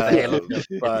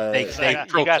 But they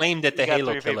proclaimed that the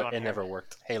Halo killer, it never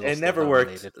worked. It never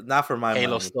worked. Not for my money.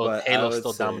 Halo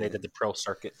still dominated the pro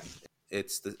circuit.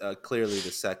 It's clearly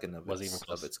the second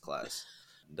of its class.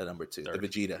 The number 2, the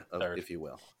Vegeta, if you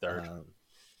will. Third.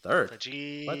 Third.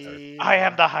 I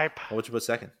am the hype. What would you put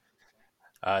second?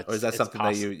 Or is that something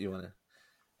that you want to?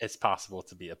 It's possible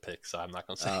to be a pick, so I'm not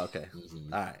going to say. Okay.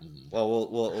 All right. Well,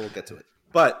 we'll get to it.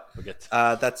 But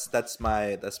that's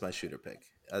my shooter pick.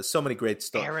 So many great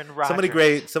stuff. So many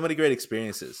great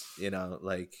experiences. You know,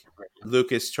 like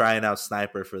Lucas trying out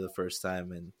Sniper for the first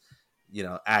time and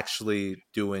actually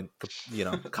doing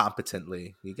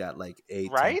competently. He got like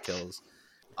 10 kills.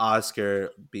 Oscar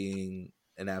being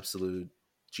an absolute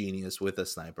genius with a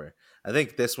sniper. I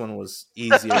think this one was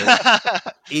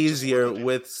easier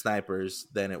with snipers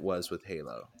than it was with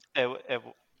Halo.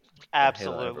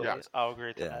 Absolutely, I'll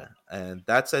agree to that. And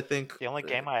that's, I think, the only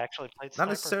game I actually played. Not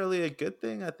necessarily a good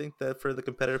thing. I think that for the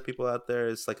competitive people out there,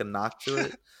 it's like a knock to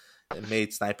it. It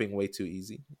made sniping way too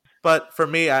easy. But for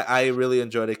me, I really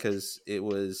enjoyed it because it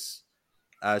was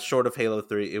short of Halo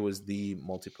 3. It was the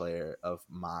multiplayer of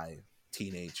my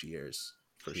teenage years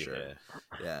for sure.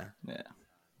 Yeah.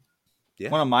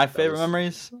 One of my favorite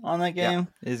memories on that game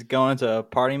is going into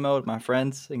party mode with my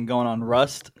friends and going on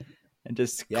Rust and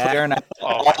just clearing out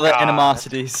all the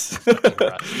animosities.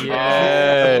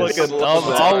 Yes.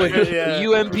 All with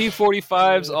UMP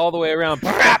 45s all the way around.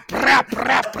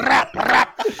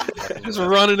 Just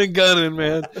running and gunning,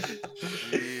 man.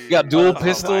 You got dual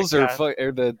pistols or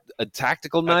a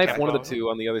tactical knife, one of the two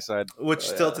on the other side. Which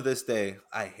still to this day,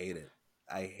 I hate it.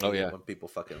 I hate it when people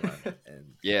fucking run.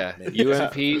 And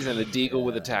UMPs and a deagle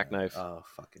with a tack knife. Oh,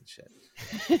 fucking shit.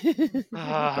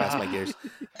 Grasp my gears.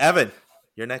 Evan,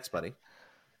 you're next, buddy.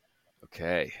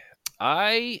 Okay.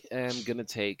 I am gonna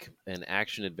take an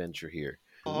action adventure here.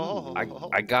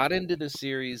 I got into the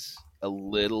series a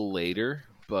little later,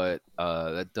 but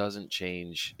that doesn't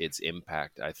change its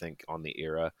impact, I think, on the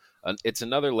era. It's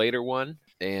another later one,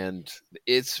 and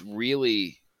it's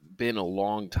really been a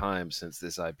long time since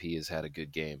this IP has had a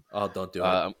good game. Oh, don't do it.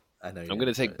 I'm I know you're going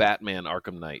to take it. Batman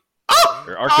Arkham Knight. Oh!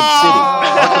 Or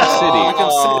Arkham City.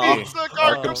 Arkham City.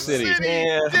 Arkham City.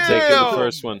 Damn. Taking the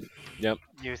first one. Yep.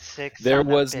 You sick There son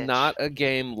of a was bitch. not a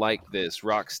game like this.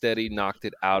 Rocksteady knocked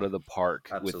it out of the park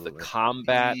with Absolutely. the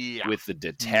combat, Yeah. with the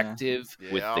detective,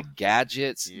 with Yeah. the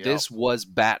gadgets. Yep. This was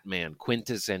Batman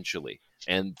quintessentially.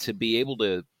 And to be able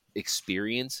to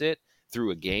experience it through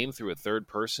a game, through a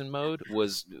third-person mode,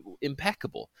 was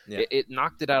impeccable. Yeah. It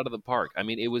knocked it out of the park. I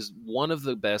mean, it was one of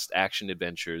the best action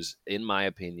adventures, in my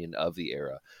opinion, of the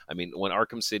era. I mean, when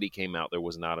Arkham City came out, there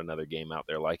was not another game out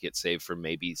there like it, save for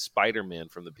maybe Spider-Man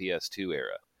from the PS2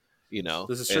 era. You know,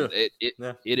 This is And true.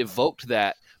 It evoked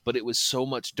that, but it was so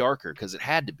much darker because it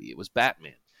had to be. It was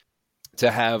Batman. To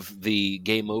have the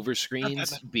game over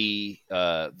screens be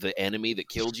the enemy that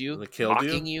killed you, That killed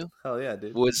mocking you, Hell yeah,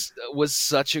 dude. was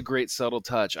such a great subtle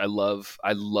touch. I love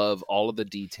all of the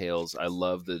details. I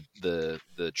love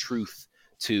the truth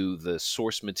to the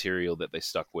source material that they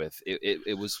stuck with.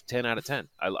 It was 10 out of 10.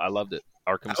 I loved it.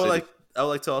 Arkham City. I would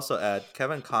like to also add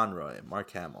Kevin Conroy and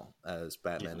Mark Hamill as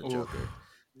Batman and Joker,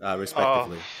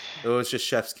 respectively. It was just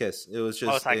chef's kiss. It was just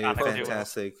Most a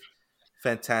iconic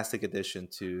fantastic addition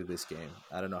to this game.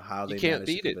 I don't know how they can't managed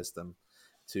to beat it. convince them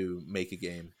to make a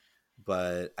game,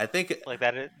 but I think like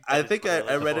that. I think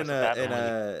I read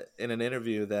in an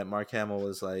interview that Mark Hamill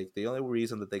was like, the only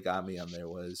reason that they got me on there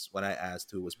was when I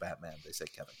asked who was Batman, they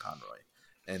said Kevin Conroy,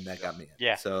 and that got me in.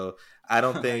 Yeah. So I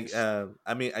don't think.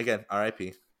 I mean, again,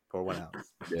 R.I.P. Pour one out,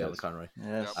 Kevin Yes. Conroy.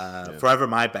 Yes. Forever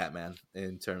my Batman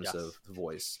in terms Yes. of the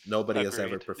voice. Nobody has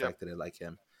ever Agreed. perfected it like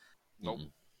him. Nope.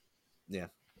 Yeah,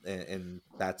 and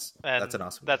that's And an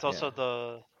awesome. That's game.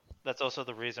 also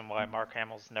the reason why Mark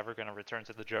Hamill's never going to return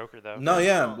to the Joker, though. No,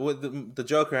 yeah, the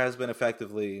Joker has been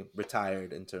effectively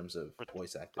retired in terms of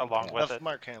voice acting. Along Yeah. with Of it.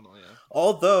 Mark Hamill, yeah.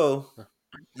 Although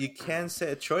you can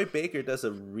say Troy Baker does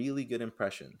a really good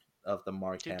impression of the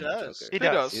Mark He Hamill does. Joker. He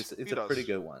does. It's a pretty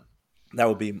good one. That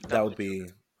would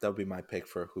be my pick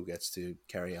for who gets to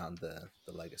carry on the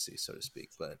legacy, so to speak.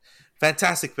 But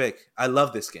fantastic pick. I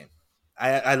love this game.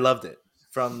 I loved it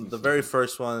from the very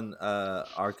first one,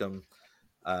 Arkham,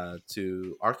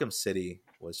 to Arkham City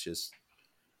was just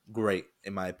great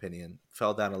in my opinion.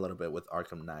 Fell down a little bit with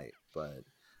Arkham Knight, but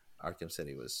Arkham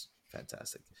City was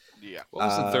fantastic. Yeah. What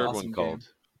was the third awesome one called?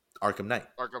 Arkham Knight.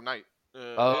 Arkham Knight.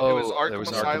 Oh, it was there Arkham was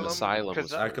Asylum. Arkham Asylum.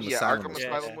 Was Arkham Yeah, Asylum Arkham was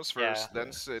Asylum Yeah. was first, Yeah.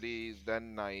 then City,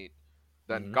 then Knight,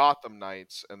 then Mhm. Gotham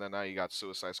Knights, and then now you got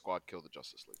Suicide Squad Kill the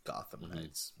Justice League. Gotham Mhm.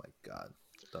 Knights. My God.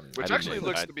 Don't even- Which didn't actually know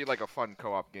looks that. to be like a fun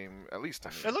co-op game, at least to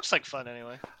me. It looks like fun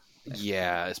anyway.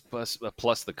 Yeah, it's plus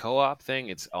the co-op thing.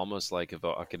 It's almost like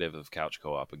evocative of couch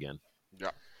co-op again. Ooh,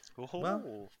 Well,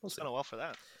 we'll it's see. going well for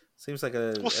that. Seems like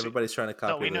We'll see. everybody's trying to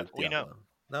copy. we the know- we know. Diablo.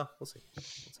 No, we'll see. We'll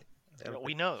see.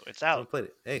 We know it's haven't out. played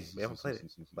it. Hey, we haven't played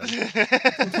it. But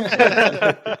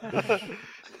Oscar.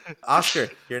 Oscar,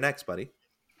 you're next, buddy.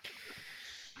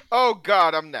 Oh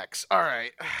God, I'm next. All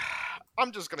right,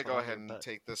 I'm just gonna go Sorry, ahead and but-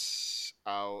 take this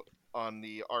out on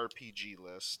the RPG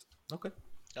list. Okay.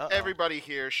 Everybody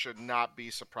here should not be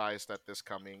surprised at this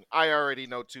coming. I already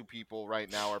know two people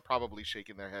right now are probably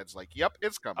shaking their heads like, "Yep,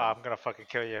 it's coming." I'm going to fucking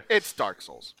kill you. It's Dark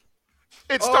Souls.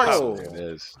 It's Dark Oh. Souls. It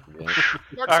is. Yeah. Dark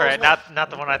All Souls right, 1. not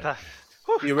the one I thought.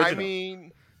 The original. I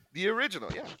mean, the original,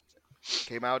 yeah.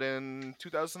 Came out in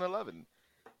 2011.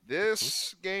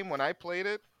 This game, when I played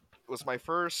it, was my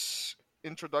first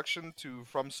introduction to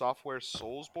From Software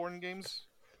Soulsborne games.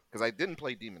 Because I didn't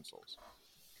play Demon Souls.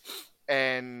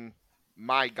 And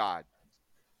my God,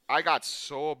 I got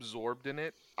so absorbed in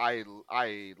it, I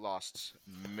lost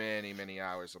many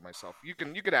hours of myself. You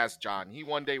could ask John. He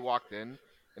one day walked in, and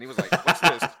he was like, "What's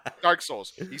this? Dark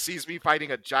Souls." He sees me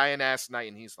fighting a giant-ass knight,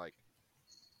 and he's like,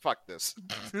 "Fuck this.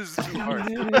 This is too hard.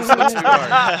 This is too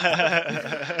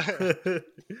hard."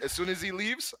 As soon as he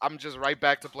leaves, I'm just right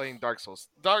back to playing Dark Souls.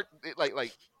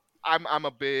 I'm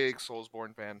a big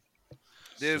Soulsborne fan.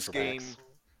 This Super game Max.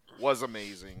 was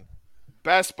amazing.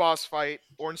 Best boss fight,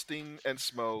 Ornstein and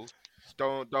Smo.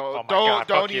 Oh my God, Don't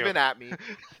fuck you. even at me.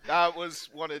 That was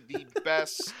one of the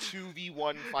best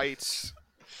 2v1 fights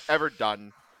ever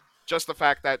done. Just the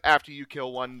fact that after you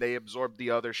kill one, they absorb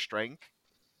the other's strength.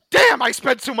 Damn, I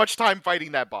spent too much time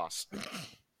fighting that boss.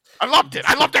 I loved it.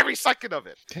 I loved every second of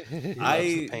it.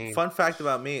 Fun fact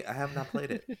about me, I have not played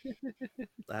it.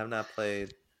 I have not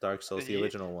played Dark Souls, the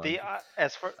original one.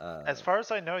 As far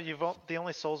as I know, the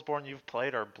only Soulsborne you've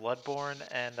played are Bloodborne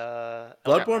and Bloodborne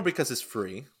Elden Ring. because it's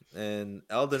free, and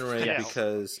Elden Ring Yes.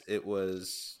 because it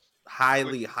was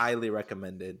highly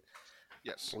recommended.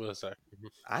 Yes. What is that?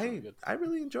 I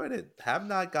really enjoyed it. Have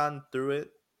not gone through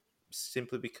it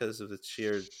simply because of its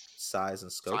sheer size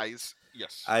and scope.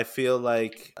 Yes. I feel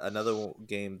like another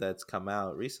game that's come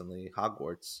out recently,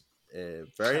 Hogwarts,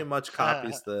 very much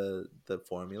copies the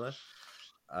formula.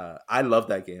 I love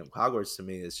that game. Hogwarts to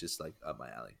me is just like up my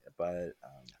alley, but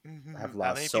I have How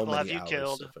lost many so people have many you hours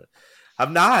killed? of it.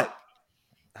 I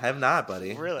have not,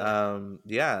 buddy. Really?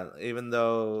 Yeah. Even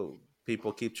though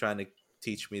people keep trying to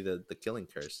teach me the killing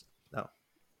curse, no.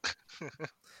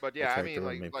 But My yeah, I character mean, will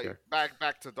remain pure.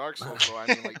 back to Dark Souls though. I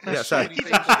mean, like, Yeah, there's so sorry. many things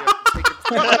you have to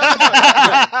take. No,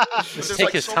 that's Just There's take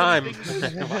like his so time. many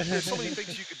things, there's so many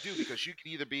things you could do because you could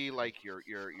either be like your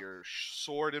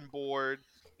sword and board,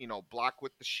 block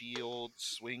with the shield,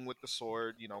 swing with the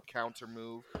sword, counter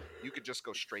move. You could just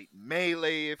go straight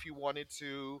melee if you wanted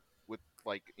to with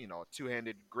like a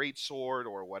two-handed great sword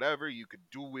or whatever. You could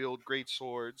dual wield great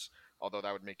swords. Although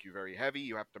that would make you very heavy,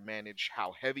 you have to manage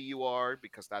how heavy you are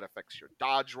because that affects your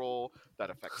dodge roll, that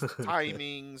affects the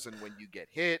timings, and when you get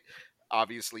hit.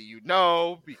 Obviously,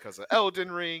 because of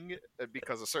Elden Ring, and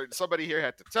because a certain somebody here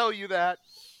had to tell you that.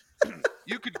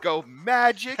 You could go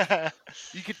magic.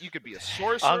 You could be a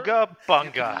sorcerer. Unga You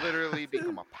bunga. could literally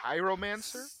become a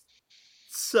pyromancer.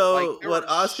 So There what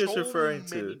are Oscar's so referring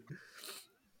to? many-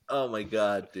 Oh my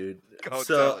god, dude! Go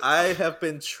So tell it. I have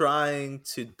been trying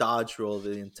to dodge roll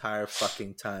the entire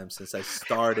fucking time since I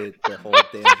started the whole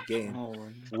damn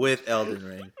game with Elden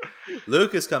Ring.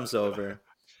 Lucas comes over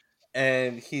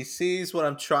and he sees what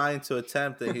I'm trying to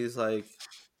attempt, and he's like,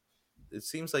 "It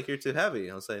seems like you're too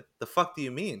heavy." I was like, "The fuck do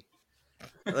you mean?"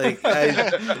 Like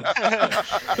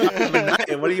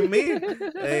what do you mean?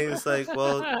 And he's like,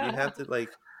 "Well, you have to like,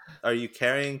 are you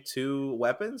carrying two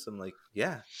weapons?" I'm like,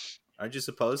 "Yeah." Aren't you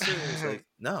supposed to? And he's like,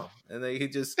 no. And then he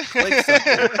just clicks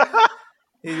something.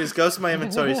 He just goes to my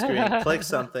inventory screen, clicks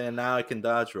something, and now I can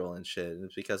dodge roll and shit. And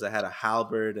it's because I had a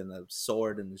halberd and a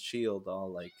sword and the shield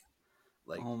all like.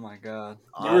 Oh my god!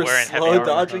 You All were wearing heavy slow armor.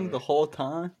 dodging the whole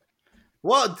time.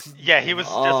 What? Yeah, he was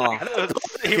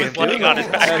just he was Can't laying do on his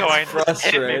it. back That's going, "Hit me,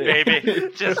 frustrating.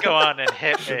 baby! Just go on and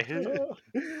hit me."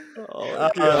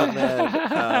 Oh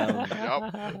man.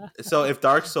 Yup. So if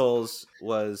Dark Souls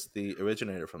was the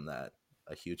originator from that,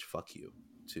 a huge fuck you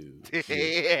to you.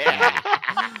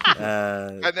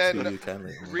 And then to you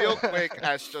kindly. real quick,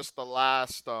 as just the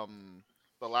last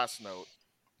note,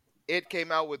 it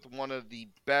came out with one of the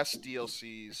best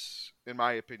DLCs, in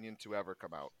my opinion, to ever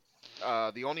come out.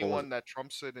 The only What was one that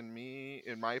trumps it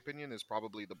in my opinion, is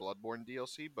probably the Bloodborne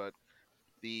DLC, but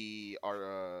the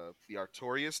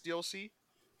Artorias DLC,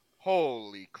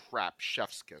 holy crap,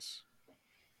 chef's kiss. the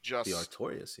Just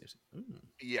Artorias.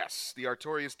 yes, the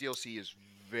Artorias DLC is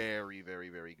very, very,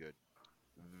 very good.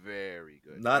 Very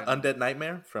good. Not And Undead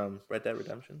Nightmare from Red Dead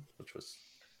Redemption, which was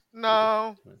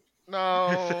no, pretty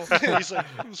no, He's like,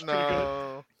 it was pretty good.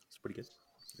 no. it's pretty good.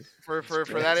 For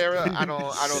that era, I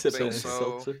don't Sipping think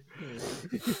so. seltzer.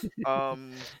 I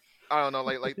don't know.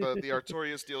 Like the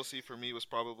Artorias DLC for me was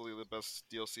probably the best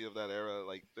DLC of that era.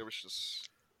 Like it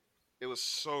was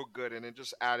so good, and it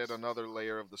just added another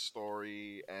layer of the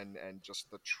story and just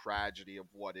the tragedy of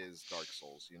what is Dark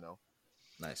Souls.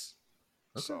 Nice.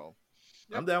 Okay. So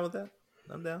I'm down with that.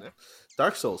 I'm down. Yeah.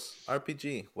 Dark Souls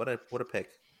RPG. What a pick.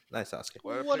 Nice, Oscar.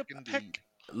 What a pick indeed. pick.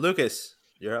 Lucas,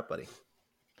 you're up, buddy.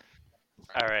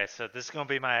 All right, so this is gonna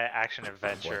be my action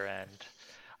adventure, and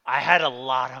I had a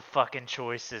lot of fucking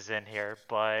choices in here,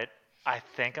 but I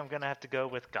think I'm gonna have to go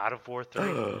with God of War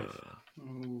 3.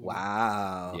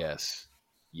 Wow. Yes.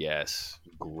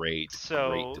 Great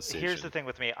So decision. here's the thing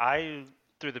with me.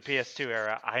 Through the PS2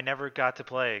 era, I never got to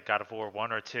play God of War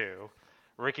 1 or 2.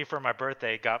 Ricky, for my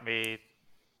birthday, got me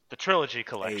the trilogy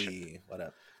collection. Hey, what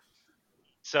up?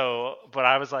 So, but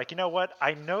I was like, you know what?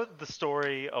 I know the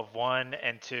story of 1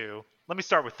 and 2. Let me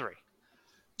start with 3.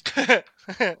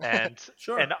 And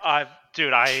Sure. and I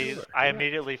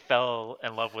immediately fell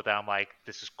in love with that. I'm like,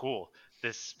 this is cool.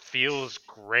 This feels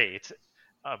great.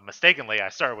 Mistakenly, I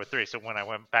started with 3. So when I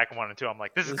went back and 1 and 2, I'm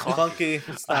like, this is It's clunky. funky.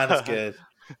 It's not as good.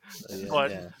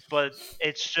 But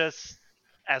it's just,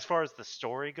 as far as the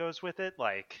story goes with it,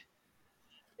 like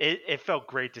it felt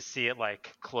great to see it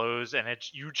like close, and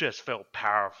you just felt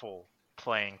powerful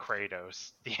playing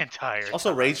Kratos the entire time.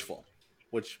 Also rageful,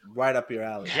 which right up your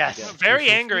alley. Yes. Again. Very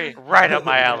angry. Right up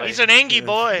my alley. He's an angry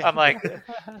boy. I'm like,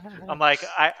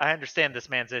 I understand this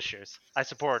man's issues. I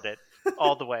support it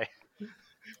all the way.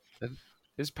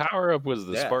 His power up was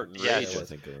the Yeah. Spartan Yes. Rage, I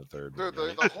think, in the third The, one. the,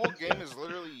 right? the whole game is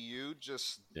literally you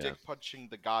just Yeah. dick punching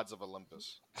the gods of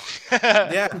Olympus.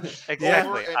 Yeah, Exactly.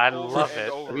 Over and I over love and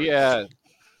it. over Yeah,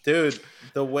 dude,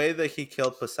 the way that he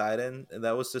killed Poseidon, and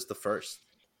that was just the first.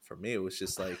 For me, it was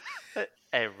just like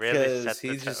It really because sets the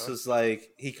he just tone. was like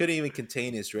he couldn't even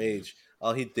contain his rage.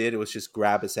 All he did was just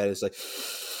grab his head. It's like,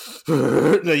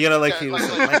 like he was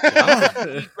like, my God.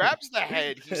 he grabs the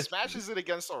head, he smashes it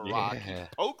against a rock, he Yeah.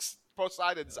 pokes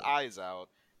Poseidon's eyes out,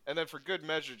 and then for good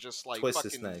measure, just like Twist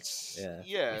his fucking neck,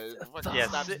 fucking Yeah,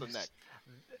 snaps the neck.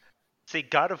 See,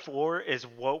 God of War is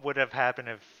what would have happened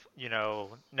if,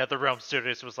 NetherRealm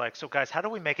Studios was like, so guys, how do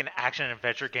we make an action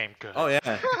adventure game good? Oh yeah,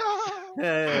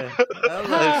 yeah. I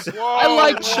like- I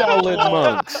like Shaolin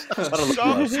monks.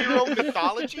 Sub-Zero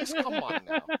mythologies? Come on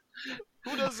now.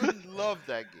 Who doesn't love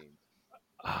that game?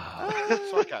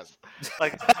 Sarcasm.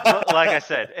 like I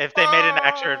said, if they made an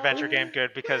action adventure game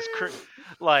good, because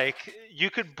you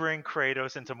could bring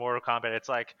Kratos into Mortal Kombat. It's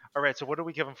like, all right, so what do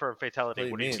we give him for a fatality?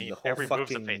 What do you mean? The whole Every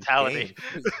move's a fucking fatality. game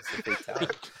is a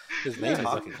fatality. His name is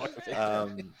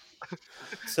Talking.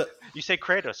 So You say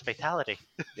Kratos, fatality.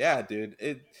 yeah, dude,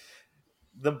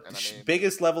 the And I mean-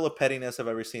 biggest level of pettiness I've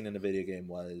ever seen in a video game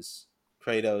was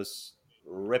Kratos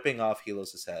ripping off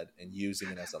Helios' head and using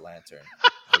it as a lantern.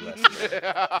 for the rest of the game.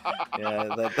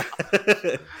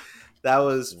 Yeah, that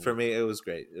was for me. It was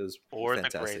great. It was Or the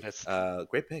fantastic. greatest.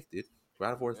 Great pick, dude.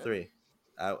 God of War 3.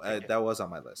 That was on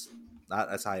my list. Not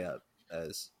as high up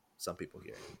as some people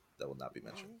here that will not be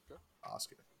mentioned.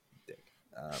 Oscar, dick.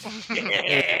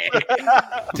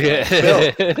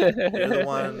 Bill, you're the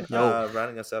one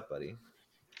rounding us up, buddy.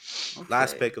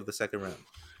 Last pick of the second round.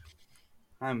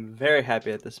 I'm very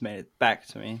happy that this made it back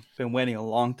to me. Been waiting a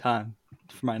long time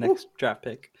for my next draft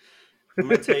pick. I'm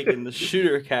going to take in the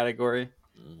shooter category.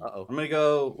 Uh-oh. I'm going to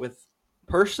go with,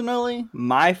 personally,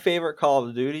 my favorite Call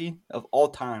of Duty of all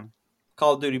time.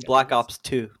 Call of Duty Black Ops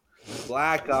 2.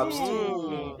 Black Ops 2.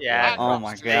 Ooh. Yeah. Oh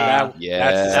my Black God. Ops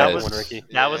Yes. That was one, Ricky.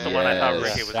 That was the one I thought Yes.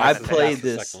 Ricky was. I gonna played say.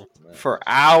 the this second one. for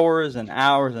hours and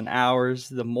hours and hours.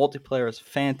 The multiplayer was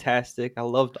fantastic. I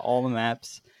loved all the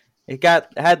maps. It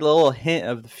had a little hint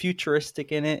of the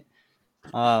futuristic in it.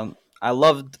 I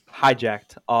loved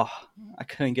Hijacked. Oh, I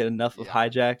couldn't get enough of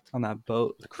Hijacked on that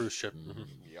boat. The cruise ship.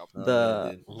 Yep. Oh, The-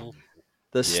 man, dude. Mhm.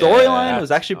 The storyline Yeah.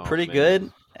 was actually Oh, pretty man.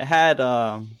 good. It had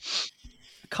a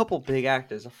couple big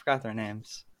actors. I forgot their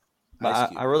names. But Ice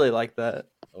Cube. I really liked that.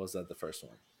 Or was that the first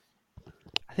one?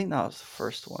 I think that was the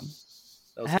first one.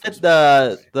 That It was had first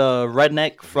the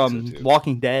redneck so, from too.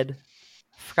 Walking Dead.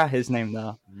 I forgot his name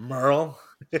though. one. Merle.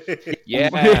 Yeah.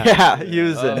 Yeah, he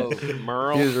was in Oh, it.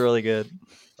 Merle. He was really good.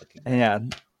 And yeah,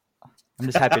 I'm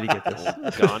just happy to get this.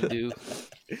 Gondu.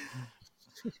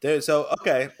 Dude, so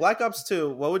okay, Black Ops 2.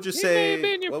 What would you say?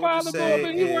 What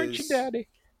would you say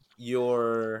is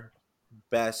your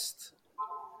best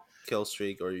kill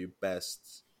streak or your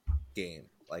best game?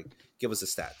 Like, give us the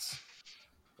stats.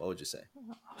 What would you say?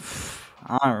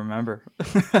 I don't remember.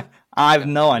 I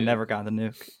know I Yeah. never got the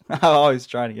nuke. I always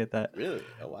try to get that. Really?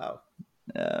 Oh wow.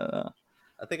 I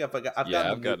I think I've gotten I've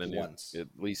gotten a a nuke nuke once. at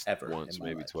least ever once, in my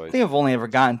maybe life. twice. think I've only ever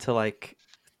gotten to like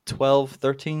 12,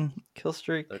 13 kill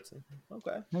streak. 13.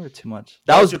 Okay. Never too much. What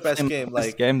That was was your best definitely game, my best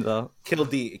like- game though.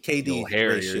 KD Little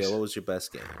Harriers. ratio. What was your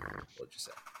best game? What would you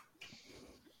say?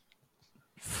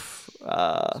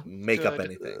 Make up Good.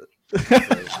 anything.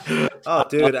 Oh,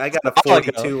 dude, I got a I'll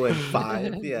go. 42 and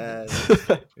 5. Yeah.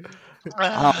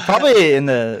 Probably in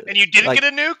the And you didn't like,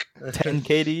 get a nuke? 10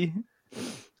 KD.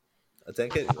 A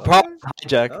 10K. Probably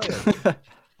hijack.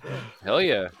 Oh, Hell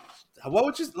yeah. What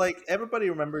would you like? Everybody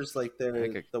remembers like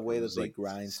Like the way it that was they like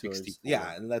grind towards. 64.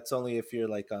 Yeah, and that's only if you're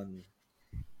like on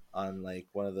like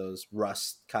one of those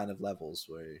rust kind of levels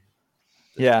where. there's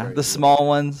Yeah, very the small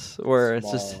ones where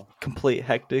it's just Small. complete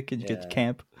hectic and you get Yeah. to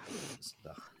camp.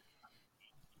 Ugh.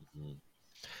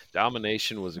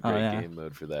 Domination was a Oh, great yeah. game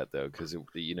mode for that though, because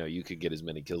you could get as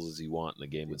many kills as you want, and the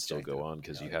game would still go on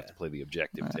because Oh, you have yeah. to play the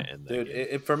objective to end that Dude,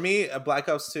 game. for me, Black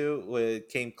Ops 2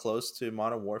 came close to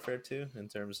Modern Warfare 2 in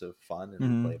terms of fun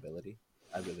and Mhm. replayability.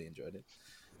 I really enjoyed it.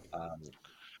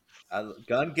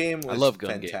 Gun game was love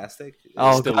gun game. fantastic.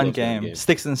 Oh, still gun love gun game. game.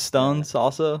 Sticks and Stones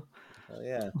also. Oh,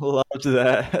 yeah. Loved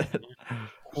that.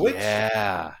 Which,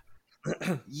 Yeah, which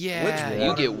yeah. You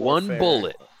Modern get one Warfare,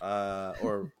 bullet.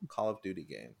 or Call of Duty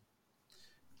game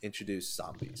introduced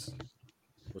zombies?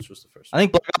 Which was the first I one?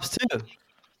 think Black Ops 2. World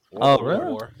Oh, War really?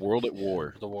 War. World at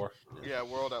War. The war. Yeah,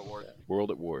 World at War.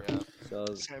 World at War. Yeah. So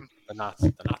Same. The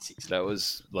Nazis. That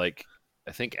was like,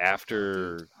 I think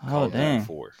after Oh, Call of Duty dang.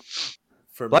 4.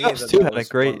 for Black me, Ops that 2 was had a one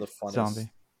great of the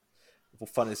zombie.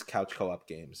 funnest couch co-op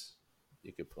games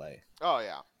you could play. Oh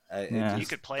yeah. Yeah. You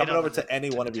could play coming it over on to any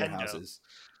one of your Nintendo. houses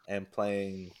and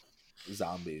playing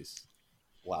zombies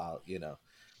while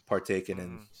partaking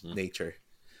in nature.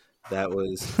 That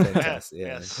was fantastic.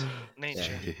 Yeah. Yes,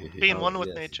 nature. Yeah. Being Oh, one with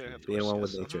yes. nature. Of Being course, one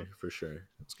with yes. nature for sure.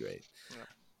 It's great.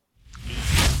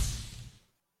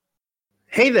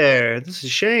 Hey there, this is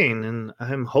Shane, and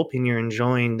I'm hoping you're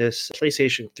enjoying this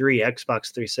PlayStation 3,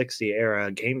 Xbox 360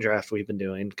 era game draft we've been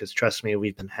doing, because trust me,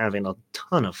 we've been having a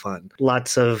ton of fun.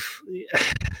 Lots of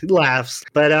laughs.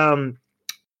 But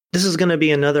this is going to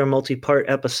be another multi-part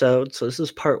episode, so this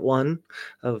is part 1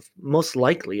 of most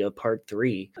likely a part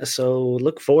 3. So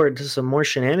look forward to some more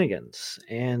shenanigans,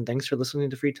 and thanks for listening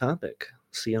to Free Topic.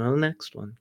 See you on the next one.